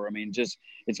golfer. I mean,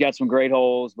 it's got some great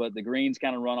holes, but the greens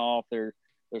kind of run off. There's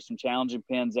some challenging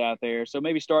pins out there. So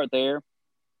maybe start there.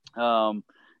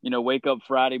 Wake up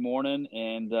Friday morning,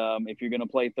 and if you're going to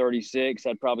play 36,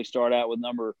 I'd probably start out with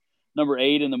number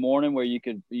 8 in the morning, where you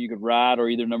could ride, or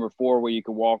either number 4 where you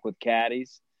could walk with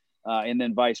caddies, and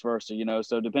then vice versa.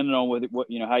 So depending on what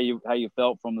how you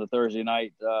felt from the Thursday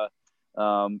night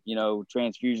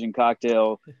transfusion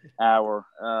cocktail hour.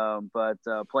 But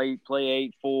play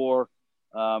 8, 4,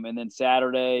 and then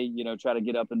Saturday, try to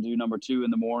get up and do number 2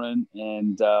 in the morning,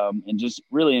 and just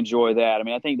really enjoy that. I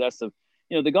mean, I think that's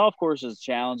the golf course is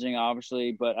challenging,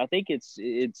 obviously, but I think it's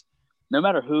no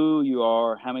matter who you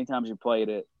are, how many times you played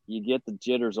it, you get the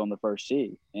jitters on the first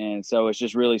tee. And so it's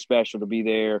just really special to be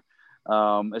there,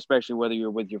 especially whether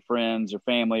you're with your friends or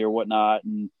family or whatnot,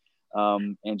 and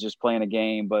just playing a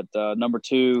game. But number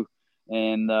two,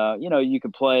 and you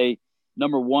could play.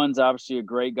 Number one's obviously a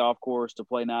great golf course to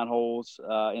play 9 holes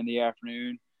in the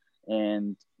afternoon,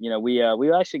 and we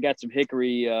actually got some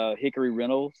hickory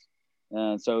rentals.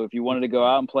 So if you wanted to go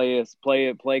out and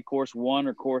play course 1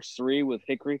 or course 3 with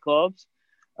hickory clubs,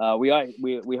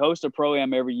 we host a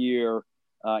pro-am every year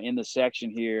in the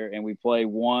section here, and we play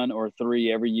 1 or 3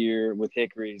 every year with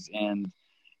hickories. And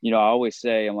I always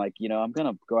say, I'm like, I'm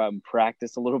going to go out and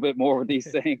practice a little bit more with these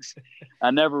things.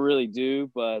 I never really do,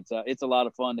 but it's a lot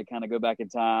of fun to kind of go back in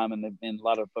time, and a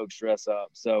lot of folks dress up.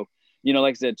 So,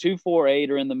 like I said, 2, 4, 8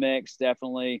 are in the mix,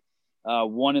 definitely.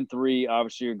 1 and 3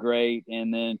 obviously are great.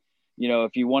 And then,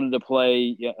 if you wanted to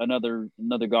play another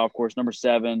golf course, number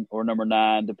 7 or number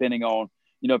 9, depending on,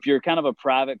 if you're kind of a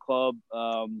private club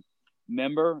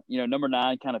member, number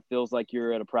 9 kind of feels like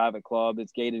you're at a private club.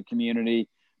 It's gated community.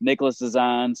 Nicholas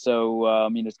design. So,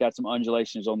 it's got some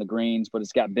undulations on the greens, but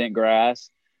it's got bent grass.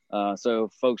 So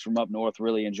folks from up north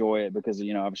really enjoy it because,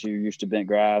 obviously you're used to bent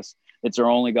grass. It's our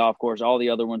only golf course. All the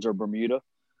other ones are Bermuda.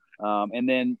 And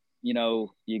then, you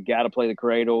got to play the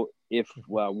Cradle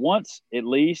once at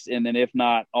least. And then if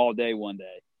not all day, one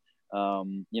day.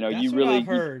 That's you what really I've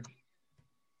heard.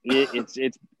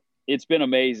 It's been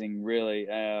amazing, really,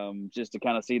 just to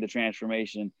kind of see the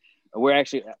transformation.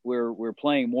 We're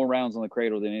playing more rounds on the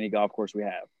Cradle than any golf course we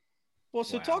have. Well,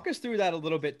 so talk us through that a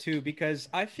little bit too, because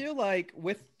I feel like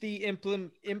with the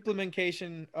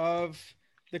implementation of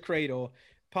the Cradle,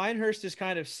 Pinehurst has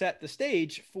kind of set the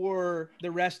stage for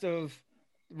the rest of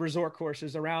resort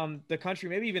courses around the country,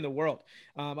 maybe even the world.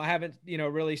 I haven't,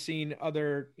 really seen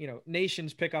other,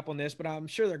 nations pick up on this, but I'm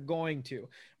sure they're going to.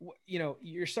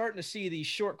 You're starting to see these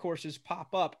short courses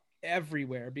pop up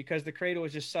everywhere because the Cradle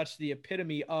is just such the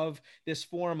epitome of this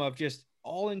form of just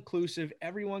all-inclusive.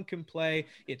 Everyone can play.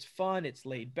 It's fun. It's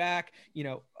laid back.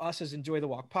 Us as Enjoy the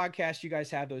Walk podcast, you guys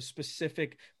have those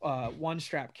specific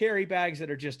one-strap carry bags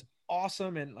that are just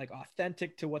awesome and like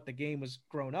authentic to what the game was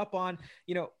grown up on.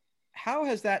 How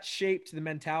has that shaped the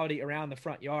mentality around the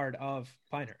front yard of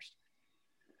Pinehurst?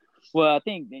 Well, I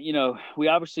think, we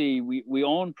obviously, we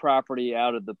own property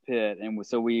out of the pit. And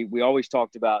so we always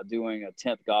talked about doing a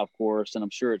 10th golf course, and I'm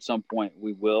sure at some point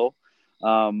we will.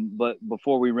 But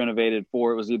before we renovated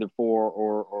 4, it was either 4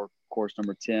 or course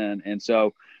number 10. And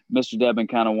so Mr. Debin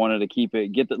kind of wanted to keep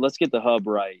it, let's get the hub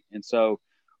right. And so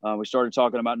we started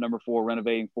talking about number 4,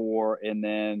 renovating 4. And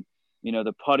then,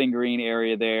 the putting green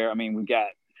area there. I mean, we got,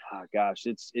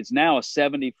 it's now a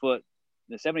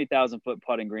 70,000 foot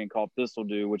putting green called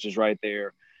Thistledew, which is right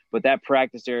there. But that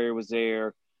practice area was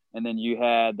there. And then you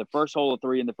had the first hole of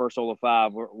 3 and the first hole of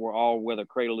 5 were all where the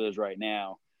Cradle is right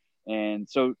now. And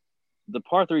so the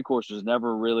par 3 course was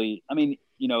never really, I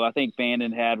think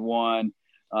Bandon had one,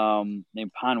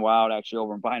 named Pine Wild actually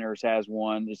over in Pinehurst has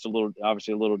one. It's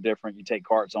obviously a little different. You take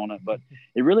carts on it, but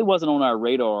it really wasn't on our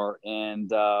radar. And,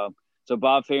 so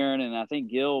Bob Farron and I think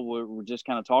Gil were just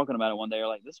kind of talking about it one day. They're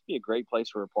like, this would be a great place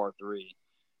for a par 3.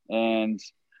 And,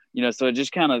 so it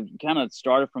just kind of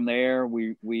started from there.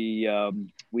 We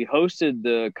hosted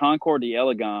the Concours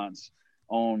d'Elegance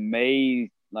on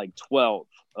May 12th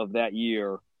of that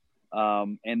year.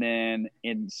 And then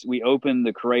we opened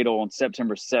the Cradle on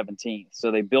September 17th. So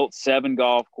they built 7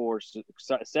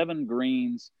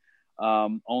 greens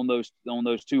on those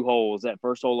 2 holes, that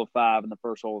first hole of 5 and the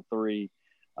first hole of 3.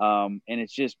 And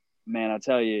it's just, man, I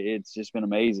tell you, it's just been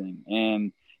amazing.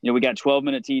 And, we got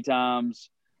 12-minute tee times.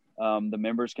 The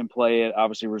members can play it.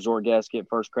 Obviously, resort guests get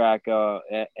first crack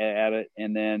at it.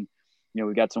 And then,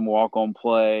 we got some walk-on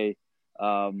play.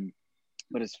 But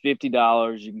it's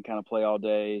 $50. You can kind of play all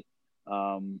day.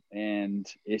 And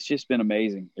it's just been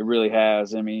amazing. It really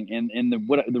has. I mean, and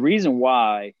the reason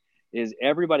why is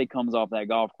everybody comes off that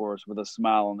golf course with a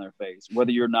smile on their face,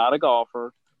 whether you're not a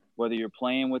golfer, whether you're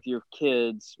playing with your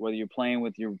kids, whether you're playing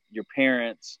with your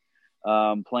parents,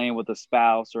 playing with a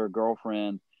spouse or a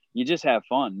girlfriend, you just have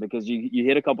fun because you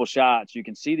hit a couple shots. You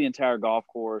can see the entire golf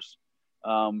course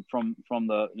from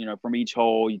each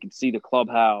hole. You can see the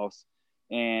clubhouse,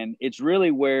 and it's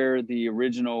really where the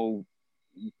original,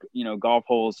 golf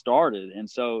holes started. And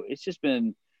so it's just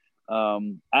been,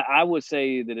 I would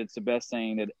say that it's the best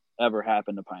thing that ever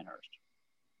happened to Pinehurst.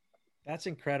 That's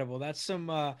incredible. That's some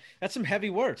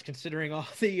heavy words considering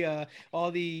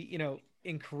all the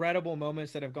incredible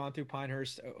moments that have gone through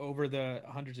Pinehurst over the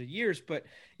hundreds of years. But,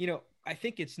 I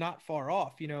think it's not far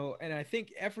off, and I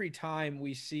think every time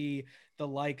we see the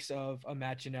likes of a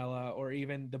Matt Janella or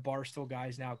even the Barstool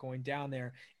guys now going down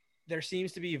there, there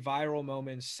seems to be viral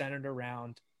moments centered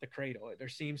around the cradle. There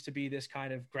seems to be this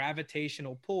kind of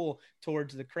gravitational pull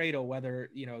towards the cradle, whether,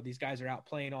 you know, these guys are out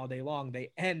playing all day long,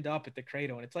 they end up at the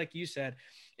cradle. And it's like you said,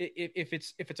 if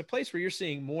it's a place where you're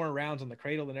seeing more rounds on the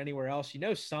cradle than anywhere else, you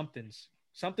know, something's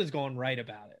going right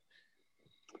about it.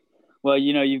 Well,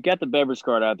 you know, you've got the beverage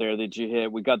cart out there that you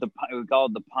hit. We call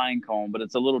it the pine cone, but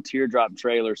it's a little teardrop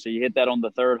trailer. So you hit that on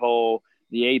the 3rd hole,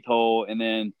 the 8th hole, and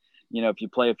then, you know, if you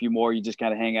play a few more, you just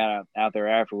kind of hang out there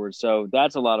afterwards. So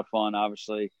that's a lot of fun,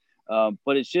 obviously.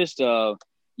 But it's just,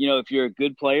 you know, if you're a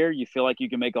good player, you feel like you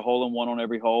can make a hole in one on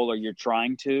every hole, or you're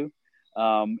trying to.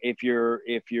 If you're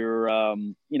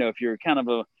kind of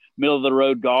a middle of the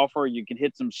road golfer, you can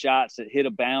hit some shots that hit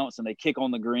a bounce and they kick on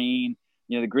the green.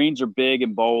 You know, the greens are big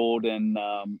and bold, and,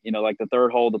 you know, like the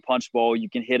 3rd hole, the punch bowl, you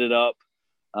can hit it up.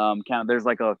 There's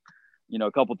like a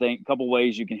couple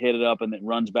ways you can hit it up, and it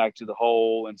runs back to the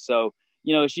hole. And so,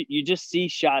 you know, you just see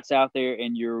shots out there,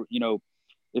 and you're, you know,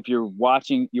 if you're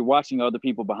watching other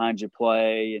people behind you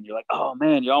play, and you're like, oh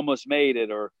man, you almost made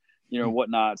it, or, you know,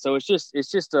 whatnot. So it's just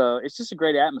a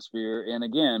great atmosphere. And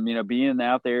again, you know, being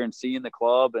out there and seeing the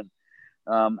club, and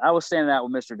I was standing out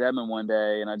with Mr. Dedman one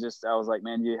day, and I was like,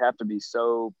 man, you have to be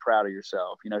so proud of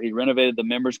yourself. You know, he renovated the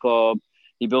members club,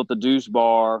 he built the Deuce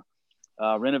bar,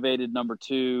 renovated number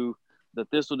 2, the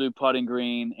Thistledew putting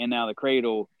green, and now the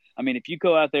cradle. I mean, if you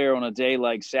go out there on a day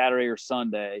like Saturday or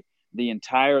Sunday, the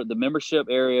membership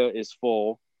area is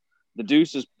full, the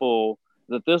Deuce is full,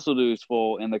 the Thistledew is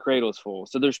full, and the cradle is full.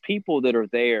 So there's people that are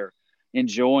there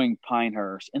enjoying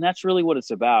Pinehurst, and that's really what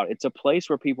it's about. It's a place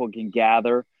where people can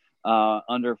gather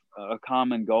under a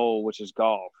common goal, which is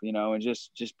golf, you know, and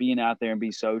just being out there and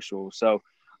be social. So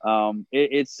I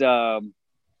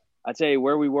tell you,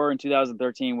 where we were in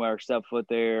 2013, where I stepped foot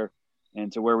there,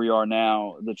 and to where we are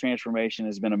now, the transformation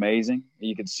has been amazing.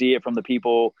 You can see it from the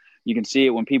people. You can see it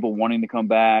when people wanting to come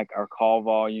back. Our call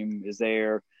volume is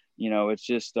there. You know, it's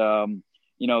just,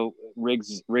 you know,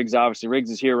 Riggs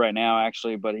is here right now,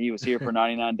 actually, but he was here for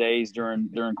 99 days during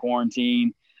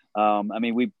quarantine. I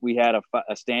mean, we had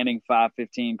a standing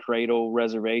 5:15 cradle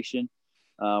reservation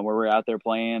where we're out there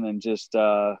playing, and just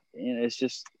it's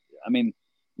just, I mean,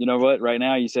 you know what? Right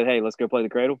now, you said, hey, let's go play the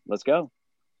cradle. Let's go.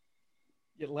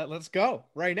 Yeah, let's go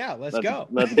right now. Let's go.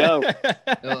 Let's go.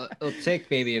 It'll take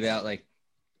maybe about like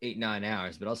 8-9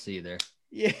 hours, but I'll see you there.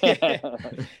 Yeah.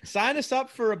 Sign us up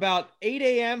for about 8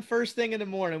 a.m. first thing in the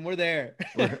morning. We're there.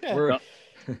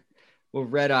 We'll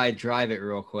red-eye drive it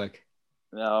real quick.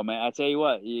 No, man, I tell you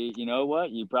what, you know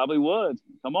what? You probably would.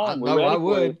 Come on. I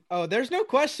would. Oh, there's no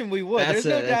question we would. There's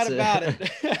no doubt about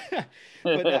it.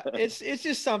 But it's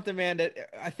just something, man, that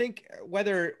I think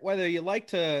whether you like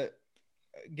to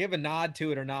give a nod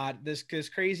to it or not, this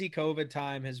crazy COVID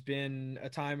time has been a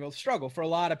time of struggle for a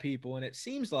lot of people. And it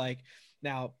seems like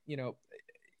now, you know,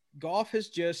 golf has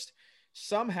just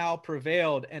somehow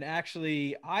prevailed and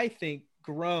actually, I think,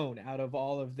 grown out of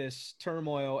all of this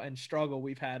turmoil and struggle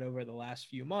we've had over the last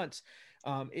few months.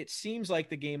 It seems like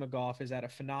the game of golf is at a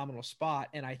phenomenal spot.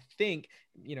 And I think,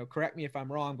 you know, correct me if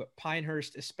I'm wrong, but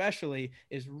Pinehurst especially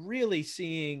is really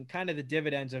seeing kind of the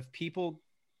dividends of people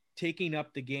taking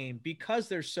up the game because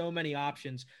there's so many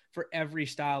options for every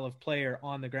style of player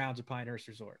on the grounds of Pinehurst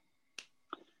Resort.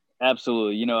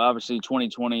 Absolutely. You know, obviously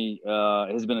 2020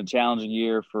 has been a challenging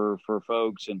year for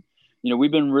folks. And, you know,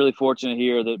 we've been really fortunate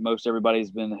here that most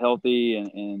everybody's been healthy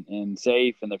and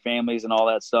safe, and their families and all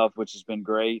that stuff, which has been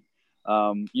great.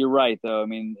 You're right, though. I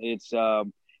mean, it's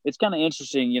kind of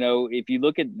interesting. You know, if you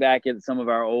look back at some of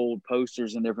our old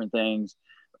posters and different things,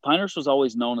 Pinehurst was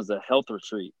always known as a health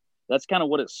retreat. That's kind of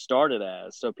what it started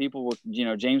as. So people were, you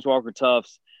know, James Walker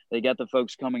Tufts, they got the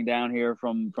folks coming down here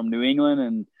from New England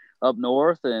and up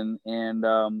north, and you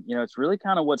know, it's really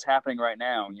kind of what's happening right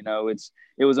now. You know,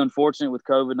 it was unfortunate with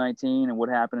COVID-19 and what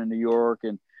happened in New York,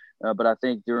 and but I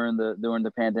think during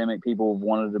the pandemic, people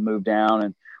wanted to move down,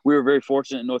 and we were very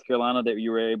fortunate in North Carolina that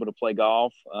you were able to play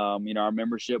golf. You know, our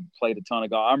membership played a ton of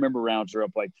golf. Our member rounds are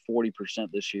up like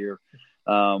 40% this year,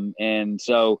 and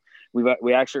so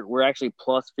we're actually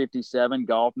plus 57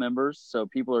 golf members. So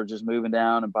people are just moving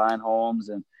down and buying homes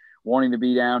and wanting to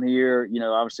be down here. You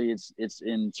know, obviously it's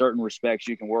in certain respects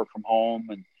you can work from home,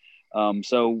 and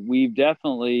so we've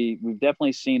definitely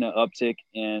seen an uptick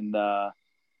in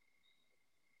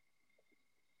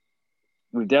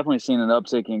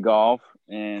in golf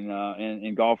and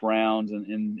in golf rounds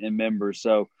and members.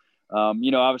 So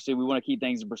you know, obviously we want to keep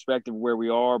things in perspective where we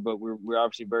are, but we're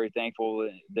obviously very thankful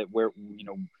that we're, you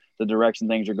know, the direction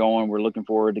things are going. We're looking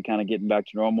forward to kind of getting back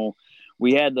to normal.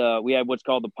 We had what's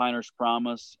called the Pinehurst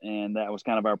Promise, and that was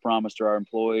kind of our promise to our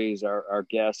employees, our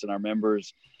guests, and our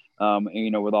members.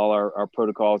 with all our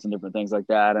protocols and different things like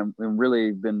that, and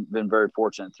really been very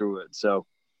fortunate through it. So.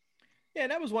 Yeah,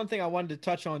 and that was one thing I wanted to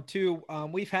touch on too.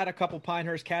 We've had a couple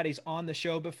Pinehurst caddies on the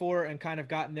show before and kind of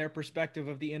gotten their perspective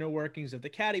of the inner workings of the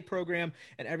caddy program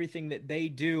and everything that they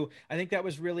do. I think that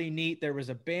was really neat. There was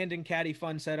a band and caddy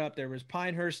fund set up. There was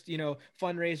Pinehurst,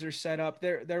 fundraisers set up.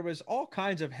 There was all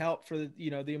kinds of help for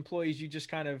the employees you just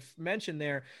kind of mentioned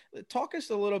there. Talk us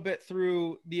a little bit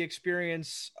through the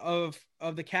experience of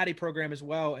the caddy program as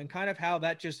well, and kind of how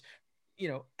that just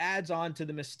adds on to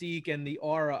the mystique and the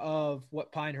aura of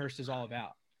what Pinehurst is all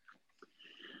about.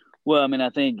 Well, I mean, I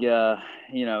think,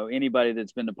 anybody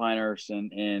that's been to Pinehurst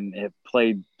and have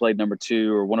played number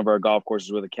 2 or one of our golf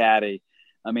courses with a caddy,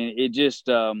 I mean, it just,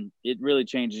 it really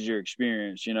changes your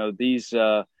experience.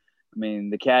 The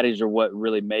caddies are what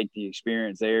really make the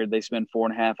experience there. They spend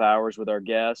 4.5 hours with our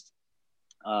guests.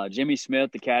 Jimmy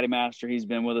Smith, the caddy master, he's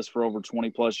been with us for over 20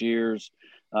 plus years.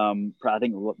 I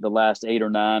think the last 8 or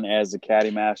 9 as a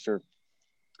caddy master,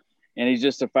 and he's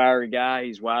just a fiery guy.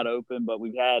 He's wide open, but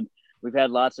we've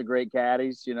had lots of great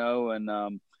caddies,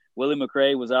 and Willie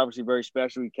McRae was obviously very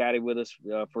special. He caddied with us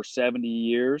for 70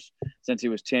 years since he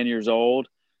was 10 years old.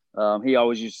 He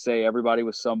always used to say everybody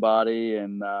was somebody,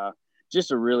 and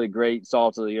just a really great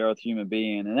salt of the earth human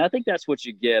being. And I think that's what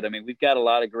you get. I mean, we've got a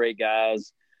lot of great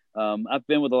guys. I've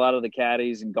been with a lot of the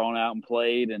caddies and gone out and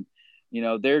played, and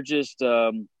they're just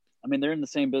they're in the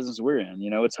same business we're in.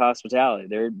 It's hospitality.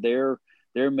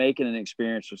 They're making an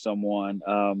experience for someone.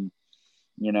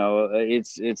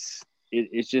 It's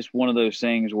just one of those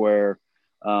things where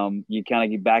you kind of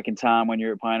get back in time when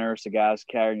you're at Pinehurst. The guys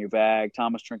carrying your bag,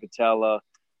 Thomas Trincatella,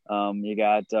 you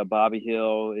got Bobby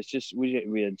Hill. It's just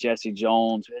we had Jesse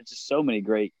Jones. It's just so many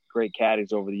great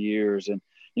caddies over the years, and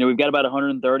we've got about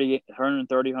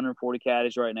 140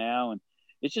 caddies right now, and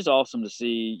it's just awesome to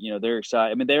see. They're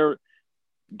excited. I mean,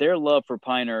 their love for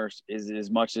Pinehurst is as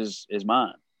much as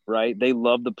mine, right? They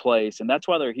love the place, and that's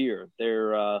why they're here.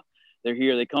 They're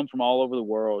here. They come from all over the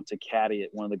world to caddy at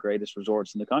one of the greatest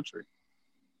resorts in the country,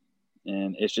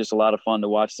 and it's just a lot of fun to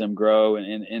watch them grow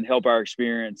and help our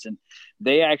experience. And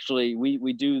they actually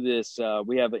we do this.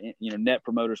 We have a Net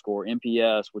Promoter Score,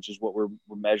 NPS, which is what we're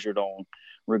measured on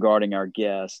regarding our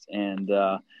guests, and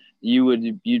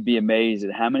you'd be amazed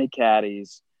at how many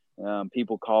caddies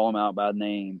people call them out by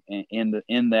name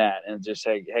in that, and just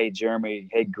say, hey Jeremy,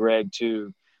 hey Greg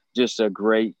too, just a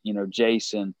great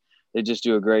Jason. They just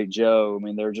do a great Joe. I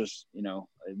mean, they're just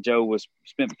Joe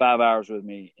spent 5 hours with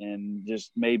me and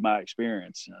just made my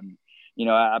experience. And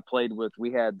I played with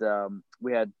we had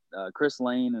Chris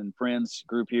Lane and friends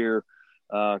group here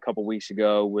a couple weeks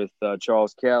ago with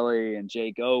Charles Kelly and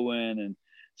Jake Owen and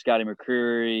Scotty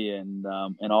McCreery and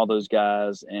all those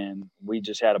guys, and we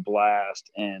just had a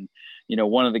blast. And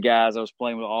one of the guys I was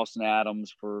playing with, Austin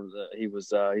Adams, he's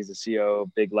the CEO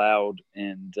of Big Loud,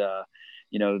 and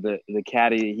the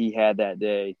caddy he had that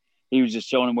day, he was just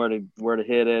showing him where to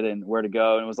hit it and where to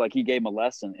go, and it was like he gave him a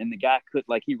lesson, and the guy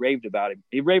he raved about it.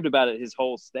 He raved about it his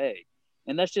whole stay,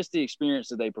 and that's just the experience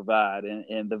that they provide,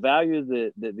 and the value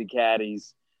that the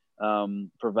caddies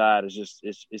provide is just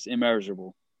it's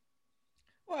immeasurable.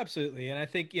 Well, absolutely. And I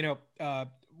think,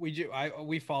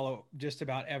 we follow just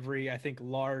about every, I think,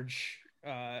 large,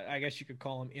 I guess you could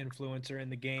call him influencer in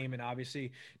the game, and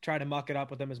obviously try to muck it up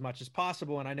with them as much as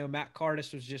possible. And I know Matt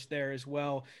Cardis was just there as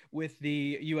well with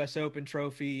the US Open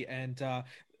trophy. And,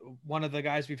 one of the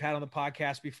guys we've had on the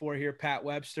podcast before here, Pat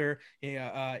Webster,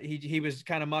 he was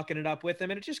kind of mucking it up with them.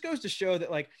 And it just goes to show that,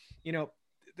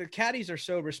 the caddies are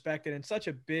so respected and such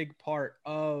a big part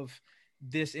of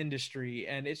this industry.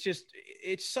 And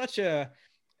it's such a,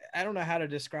 I don't know how to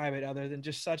describe it other than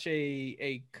just such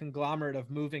a conglomerate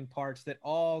of moving parts that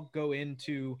all go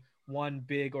into one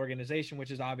big organization,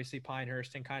 which is obviously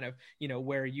Pinehurst, and kind of,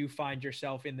 where you find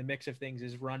yourself in the mix of things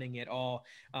is running it all.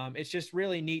 It's just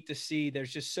really neat to see.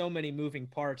 There's just so many moving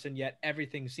parts, and yet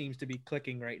everything seems to be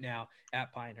clicking right now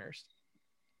at Pinehurst.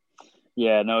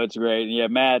 Yeah, no, it's great. Yeah,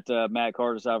 Matt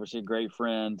Carter's obviously a great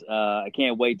friend. I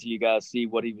can't wait till you guys see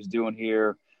what he was doing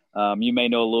here. You may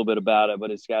know a little bit about it, but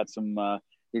he's got some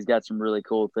really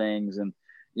cool things, and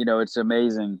it's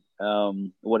amazing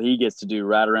what he gets to do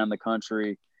right around the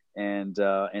country and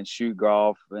shoot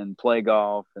golf and play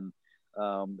golf, and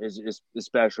it's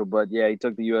special. But yeah, he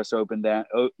took the US Open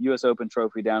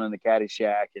trophy down in the caddy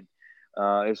shack, and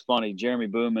it's funny. Jeremy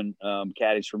Booman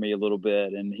caddies for me a little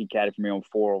bit, and he caddied for me on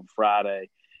Friday,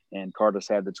 and Cardis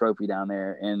had the trophy down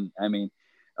there. And I mean,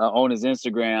 on his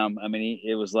Instagram, I mean,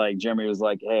 it was like Jeremy was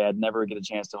like, "Hey, I'd never get a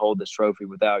chance to hold this trophy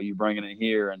without you bringing it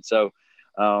here." And so,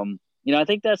 I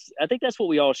think that's what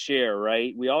we all share,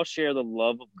 right? We all share the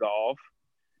love of golf,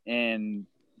 and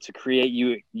to create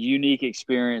unique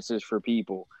experiences for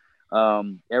people.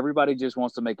 Everybody just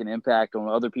wants to make an impact on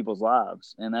other people's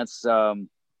lives, and that's really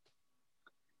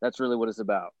what it's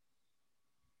about.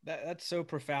 That's so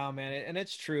profound, man, and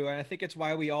it's true. And I think it's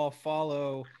why we all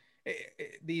follow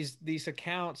these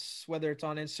accounts, whether it's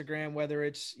on Instagram, whether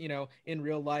it's, you know, in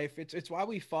real life. It's why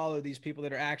we follow these people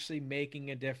that are actually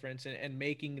making a difference and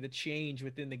making the change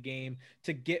within the game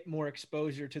to get more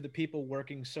exposure to the people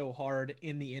working so hard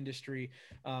in the industry.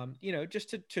 You know,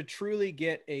 just to truly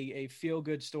get a feel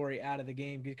good story out of the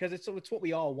game, because it's what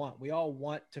we all want. We all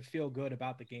want to feel good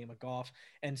about the game of golf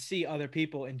and see other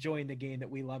people enjoying the game that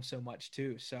we love so much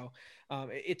too. So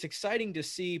it's exciting to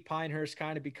see Pinehurst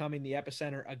kind of becoming the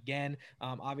epicenter again.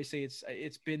 Obviously,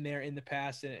 it's been there in the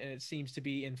past, and it seems to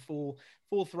be in full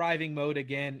thriving mode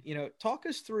again. You know, talk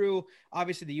us through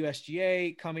obviously the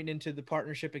USGA coming into the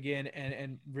partnership again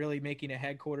and really making a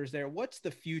headquarters there. What's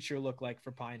the future look like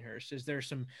for Pinehurst? Is there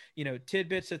some, you know,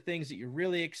 tidbits of things that you're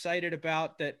really excited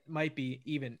about that might be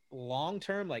even long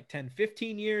term, like 10,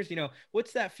 15 years? You know,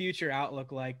 what's that future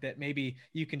outlook like that maybe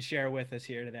you can share with us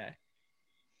here today?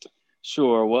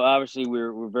 Sure. Well, obviously,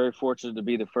 we're very fortunate to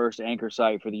be the first anchor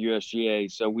site for the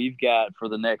USGA. So we've got, for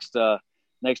the next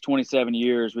 27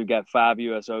 years, we've got 5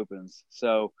 U.S. Opens.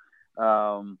 So,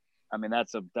 I mean,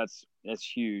 that's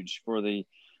huge for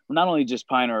not only just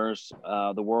Pinehurst,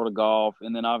 the world of golf,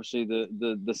 and then obviously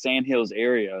the Sandhills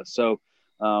area. So,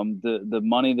 the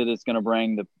money that it's going to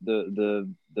bring, the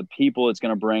people it's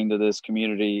going to bring to this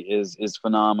community is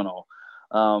phenomenal.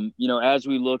 You know, as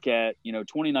we look at, you know,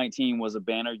 2019 was a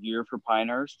banner year for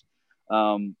Pinehurst.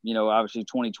 You know, obviously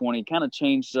 2020 kind of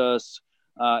changed us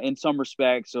in some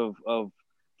respects of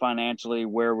financially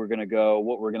where we're going to go,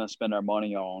 what we're going to spend our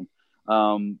money on.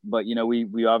 But, you know,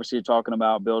 we obviously are talking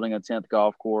about building a 10th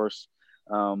golf course.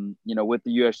 You know, with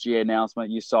the USGA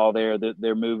announcement, you saw there that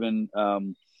they're moving,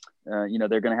 you know,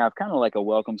 they're going to have kind of like a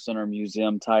welcome center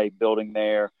museum type building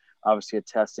there, obviously a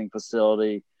testing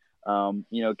facility. You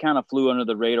know, kind of flew under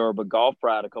the radar, but Golf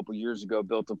Pride a couple years ago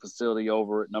built a facility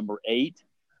over at number 8.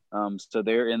 So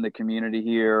they're in the community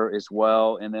here as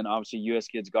well. And then obviously US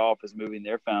Kids Golf is moving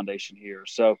their foundation here.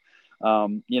 So,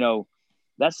 you know,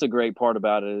 that's the great part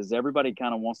about it, is everybody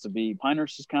kind of wants to be.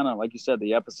 Pinehurst is kind of, like you said,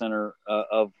 the epicenter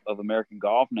of American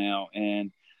golf now.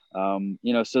 And,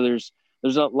 you know, so there's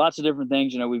lots of different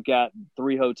things. You know, we've got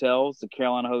 3 hotels, the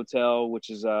Carolina Hotel, which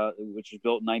was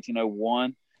built in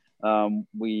 1901.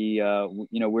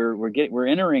 You know, we're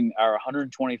entering our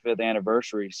 125th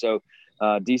anniversary. So,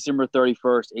 December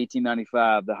 31st,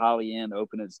 1895, the Holly Inn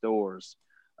opened its doors.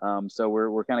 So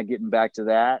we're kind of getting back to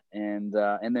that. And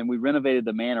then we renovated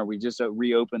the manor. We just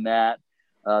reopened that,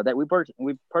 we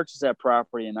purchased that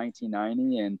property in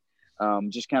 1990 and,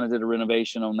 just kind of did a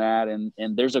renovation on that. And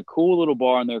there's a cool little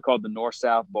bar in there called the North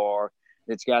South Bar.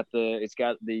 It's got the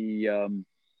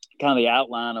kind of the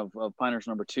outline of Pinehurst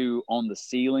number 2 on the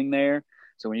ceiling there.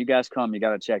 So when you guys come, you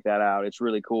got to check that out. It's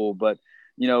really cool. But,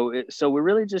 you know, so we're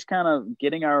really just kind of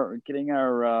getting our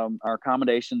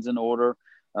accommodations in order.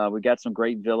 We got some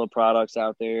great villa products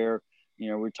out there. You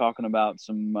know, we're talking about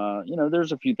some, you know,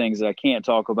 there's a few things that I can't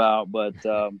talk about, but,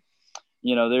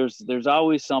 you know, there's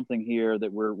always something here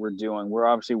that we're doing. We're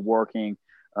obviously working.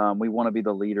 We want to be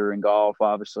the leader in golf,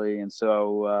 obviously. And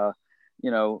so, you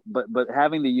know, but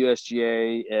having the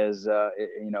USGA as,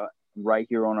 you know, right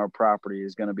here on our property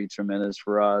is going to be tremendous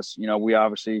for us. You know, we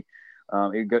obviously,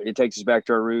 it takes us back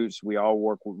to our roots. We all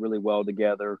work really well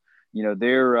together. You know,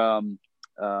 their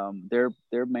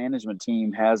management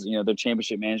team has, you know, their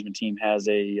championship management team has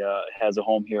a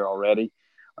home here already.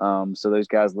 So those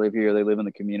guys live here. They live in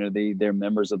the community. They're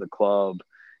members of the club.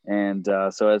 And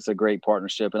so it's a great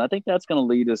partnership. And I think that's going to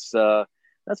lead us,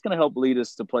 that's going to help lead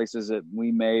us to places that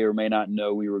we may or may not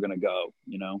know we were going to go,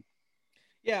 you know?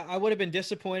 Yeah, I would have been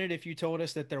disappointed if you told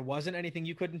us that there wasn't anything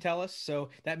you couldn't tell us. So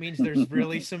that means there's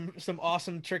really some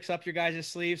awesome tricks up your guys'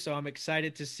 sleeve. So I'm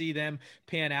excited to see them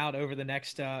pan out over the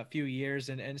next few years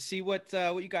and see what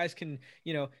you guys can,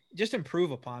 you know, just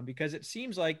improve upon, because it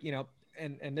seems like, you know,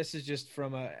 and this is just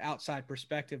from an outside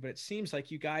perspective, but it seems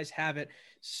like you guys have it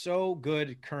so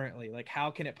good currently. Like, how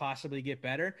can it possibly get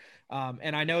better?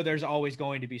 And I know there's always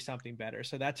going to be something better.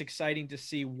 So that's exciting to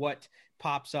see what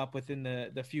pops up within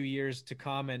the few years to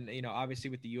come. And, you know,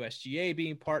 obviously with the USGA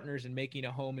being partners and making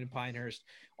a home in Pinehurst,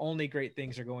 only great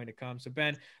things are going to come. So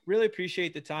Ben, really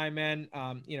appreciate the time, man.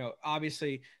 You know,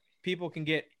 obviously people can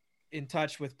get in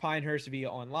touch with Pinehurst via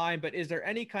online, but is there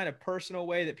any kind of personal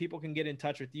way that people can get in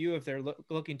touch with you if they're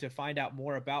looking to find out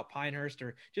more about Pinehurst,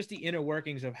 or just the inner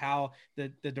workings of how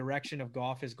the direction of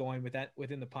golf is going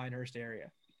within the Pinehurst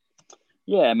area?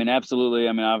 Yeah, I mean, absolutely.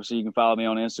 I mean, obviously you can follow me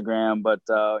on Instagram, but,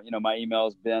 my email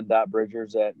is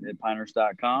ben.bridgers at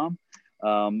pinehurst.com.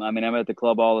 I mean, I'm at the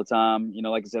club all the time.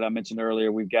 Like I said, I mentioned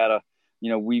earlier, we've got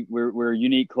we're a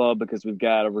unique club because we've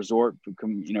got a resort,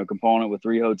 component with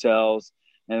 3 hotels,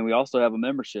 and we also have a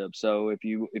membership. So if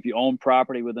you own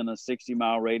property within a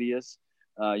 60-mile radius,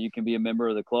 you can be a member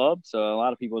of the club. So a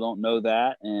lot of people don't know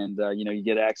that, and you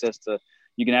get access to.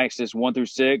 You can access 1 through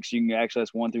 6. You can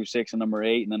access 1 through 6 and number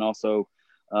 8, and then also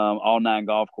all 9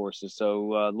 golf courses.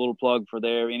 So a little plug for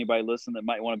there. Anybody listening that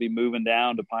might want to be moving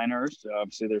down to Pinehurst,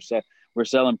 obviously we're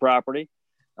selling property.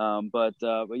 But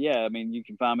yeah, I mean, you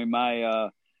can find me.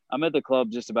 I'm at the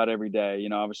club just about every day.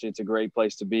 Obviously it's a great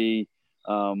place to be.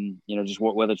 Just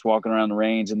whether it's walking around the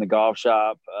range in the golf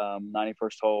shop,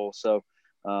 91st hole. So,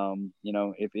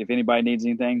 if anybody needs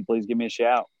anything, please give me a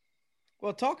shout.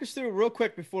 Well, talk us through real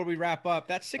quick before we wrap up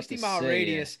that 60-mile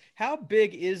radius. Yeah. How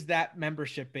big is that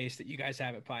membership base that you guys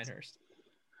have at Pinehurst?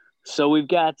 So we've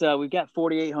got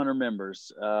 4,800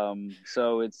 members.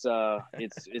 So it's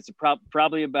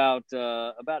probably about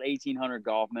 1,800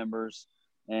 golf members,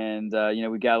 and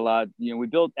we got a lot. We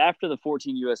built after the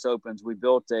 14 U.S. Opens. We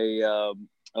built a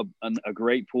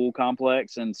great pool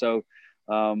complex, and so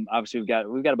obviously we've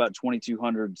got about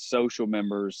 2,200 social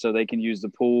members, so they can use the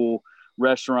pool,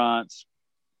 restaurants.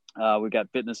 We've got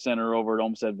fitness center over at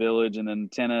Olmsted Village, and then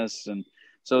tennis, and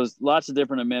so there's lots of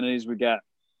different amenities. We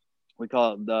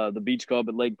call it the Beach Club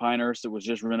at Lake Pinehurst. It was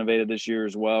just renovated this year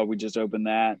as well. We just opened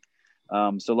that.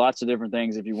 So lots of different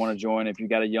things if you want to join, if you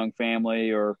got a young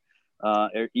family or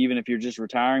even if you're just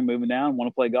retiring, moving down, want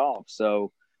to play golf.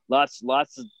 So lots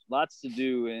to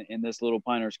do in this little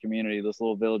Pinehurst community, this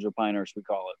little village of Pinehurst, we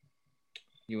call it.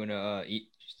 You want to,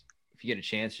 if you get a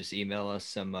chance, just email us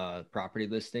some property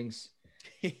listings.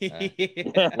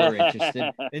 We're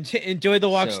interested. Enjoy the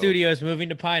Walk Studios moving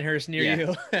to Pinehurst near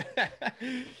you.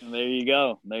 There you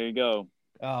go.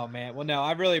 Oh man. Well, no,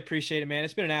 I really appreciate it, man.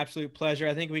 It's been an absolute pleasure.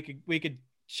 I think we could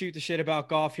shoot the shit about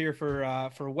golf here for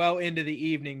well into the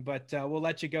evening, but we'll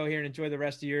let you go here and enjoy the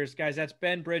rest of yours, guys. That's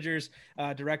Ben Bridgers,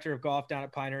 director of golf down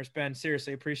at Pinehurst. Ben,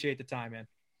 seriously appreciate the time, man.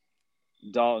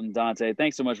 Dalton, Dante,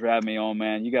 thanks so much for having me on,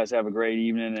 man. You guys have a great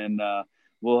evening, and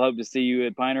we'll hope to see you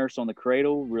at Pinehurst on the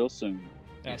Cradle real soon.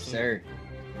 Yes, sir.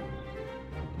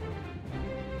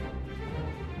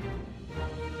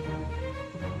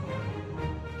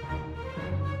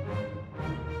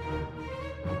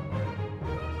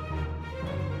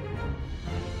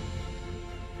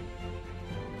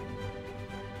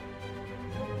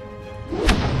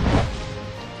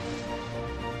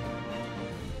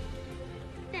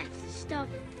 That's the stuff.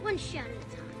 One shot at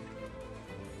a time.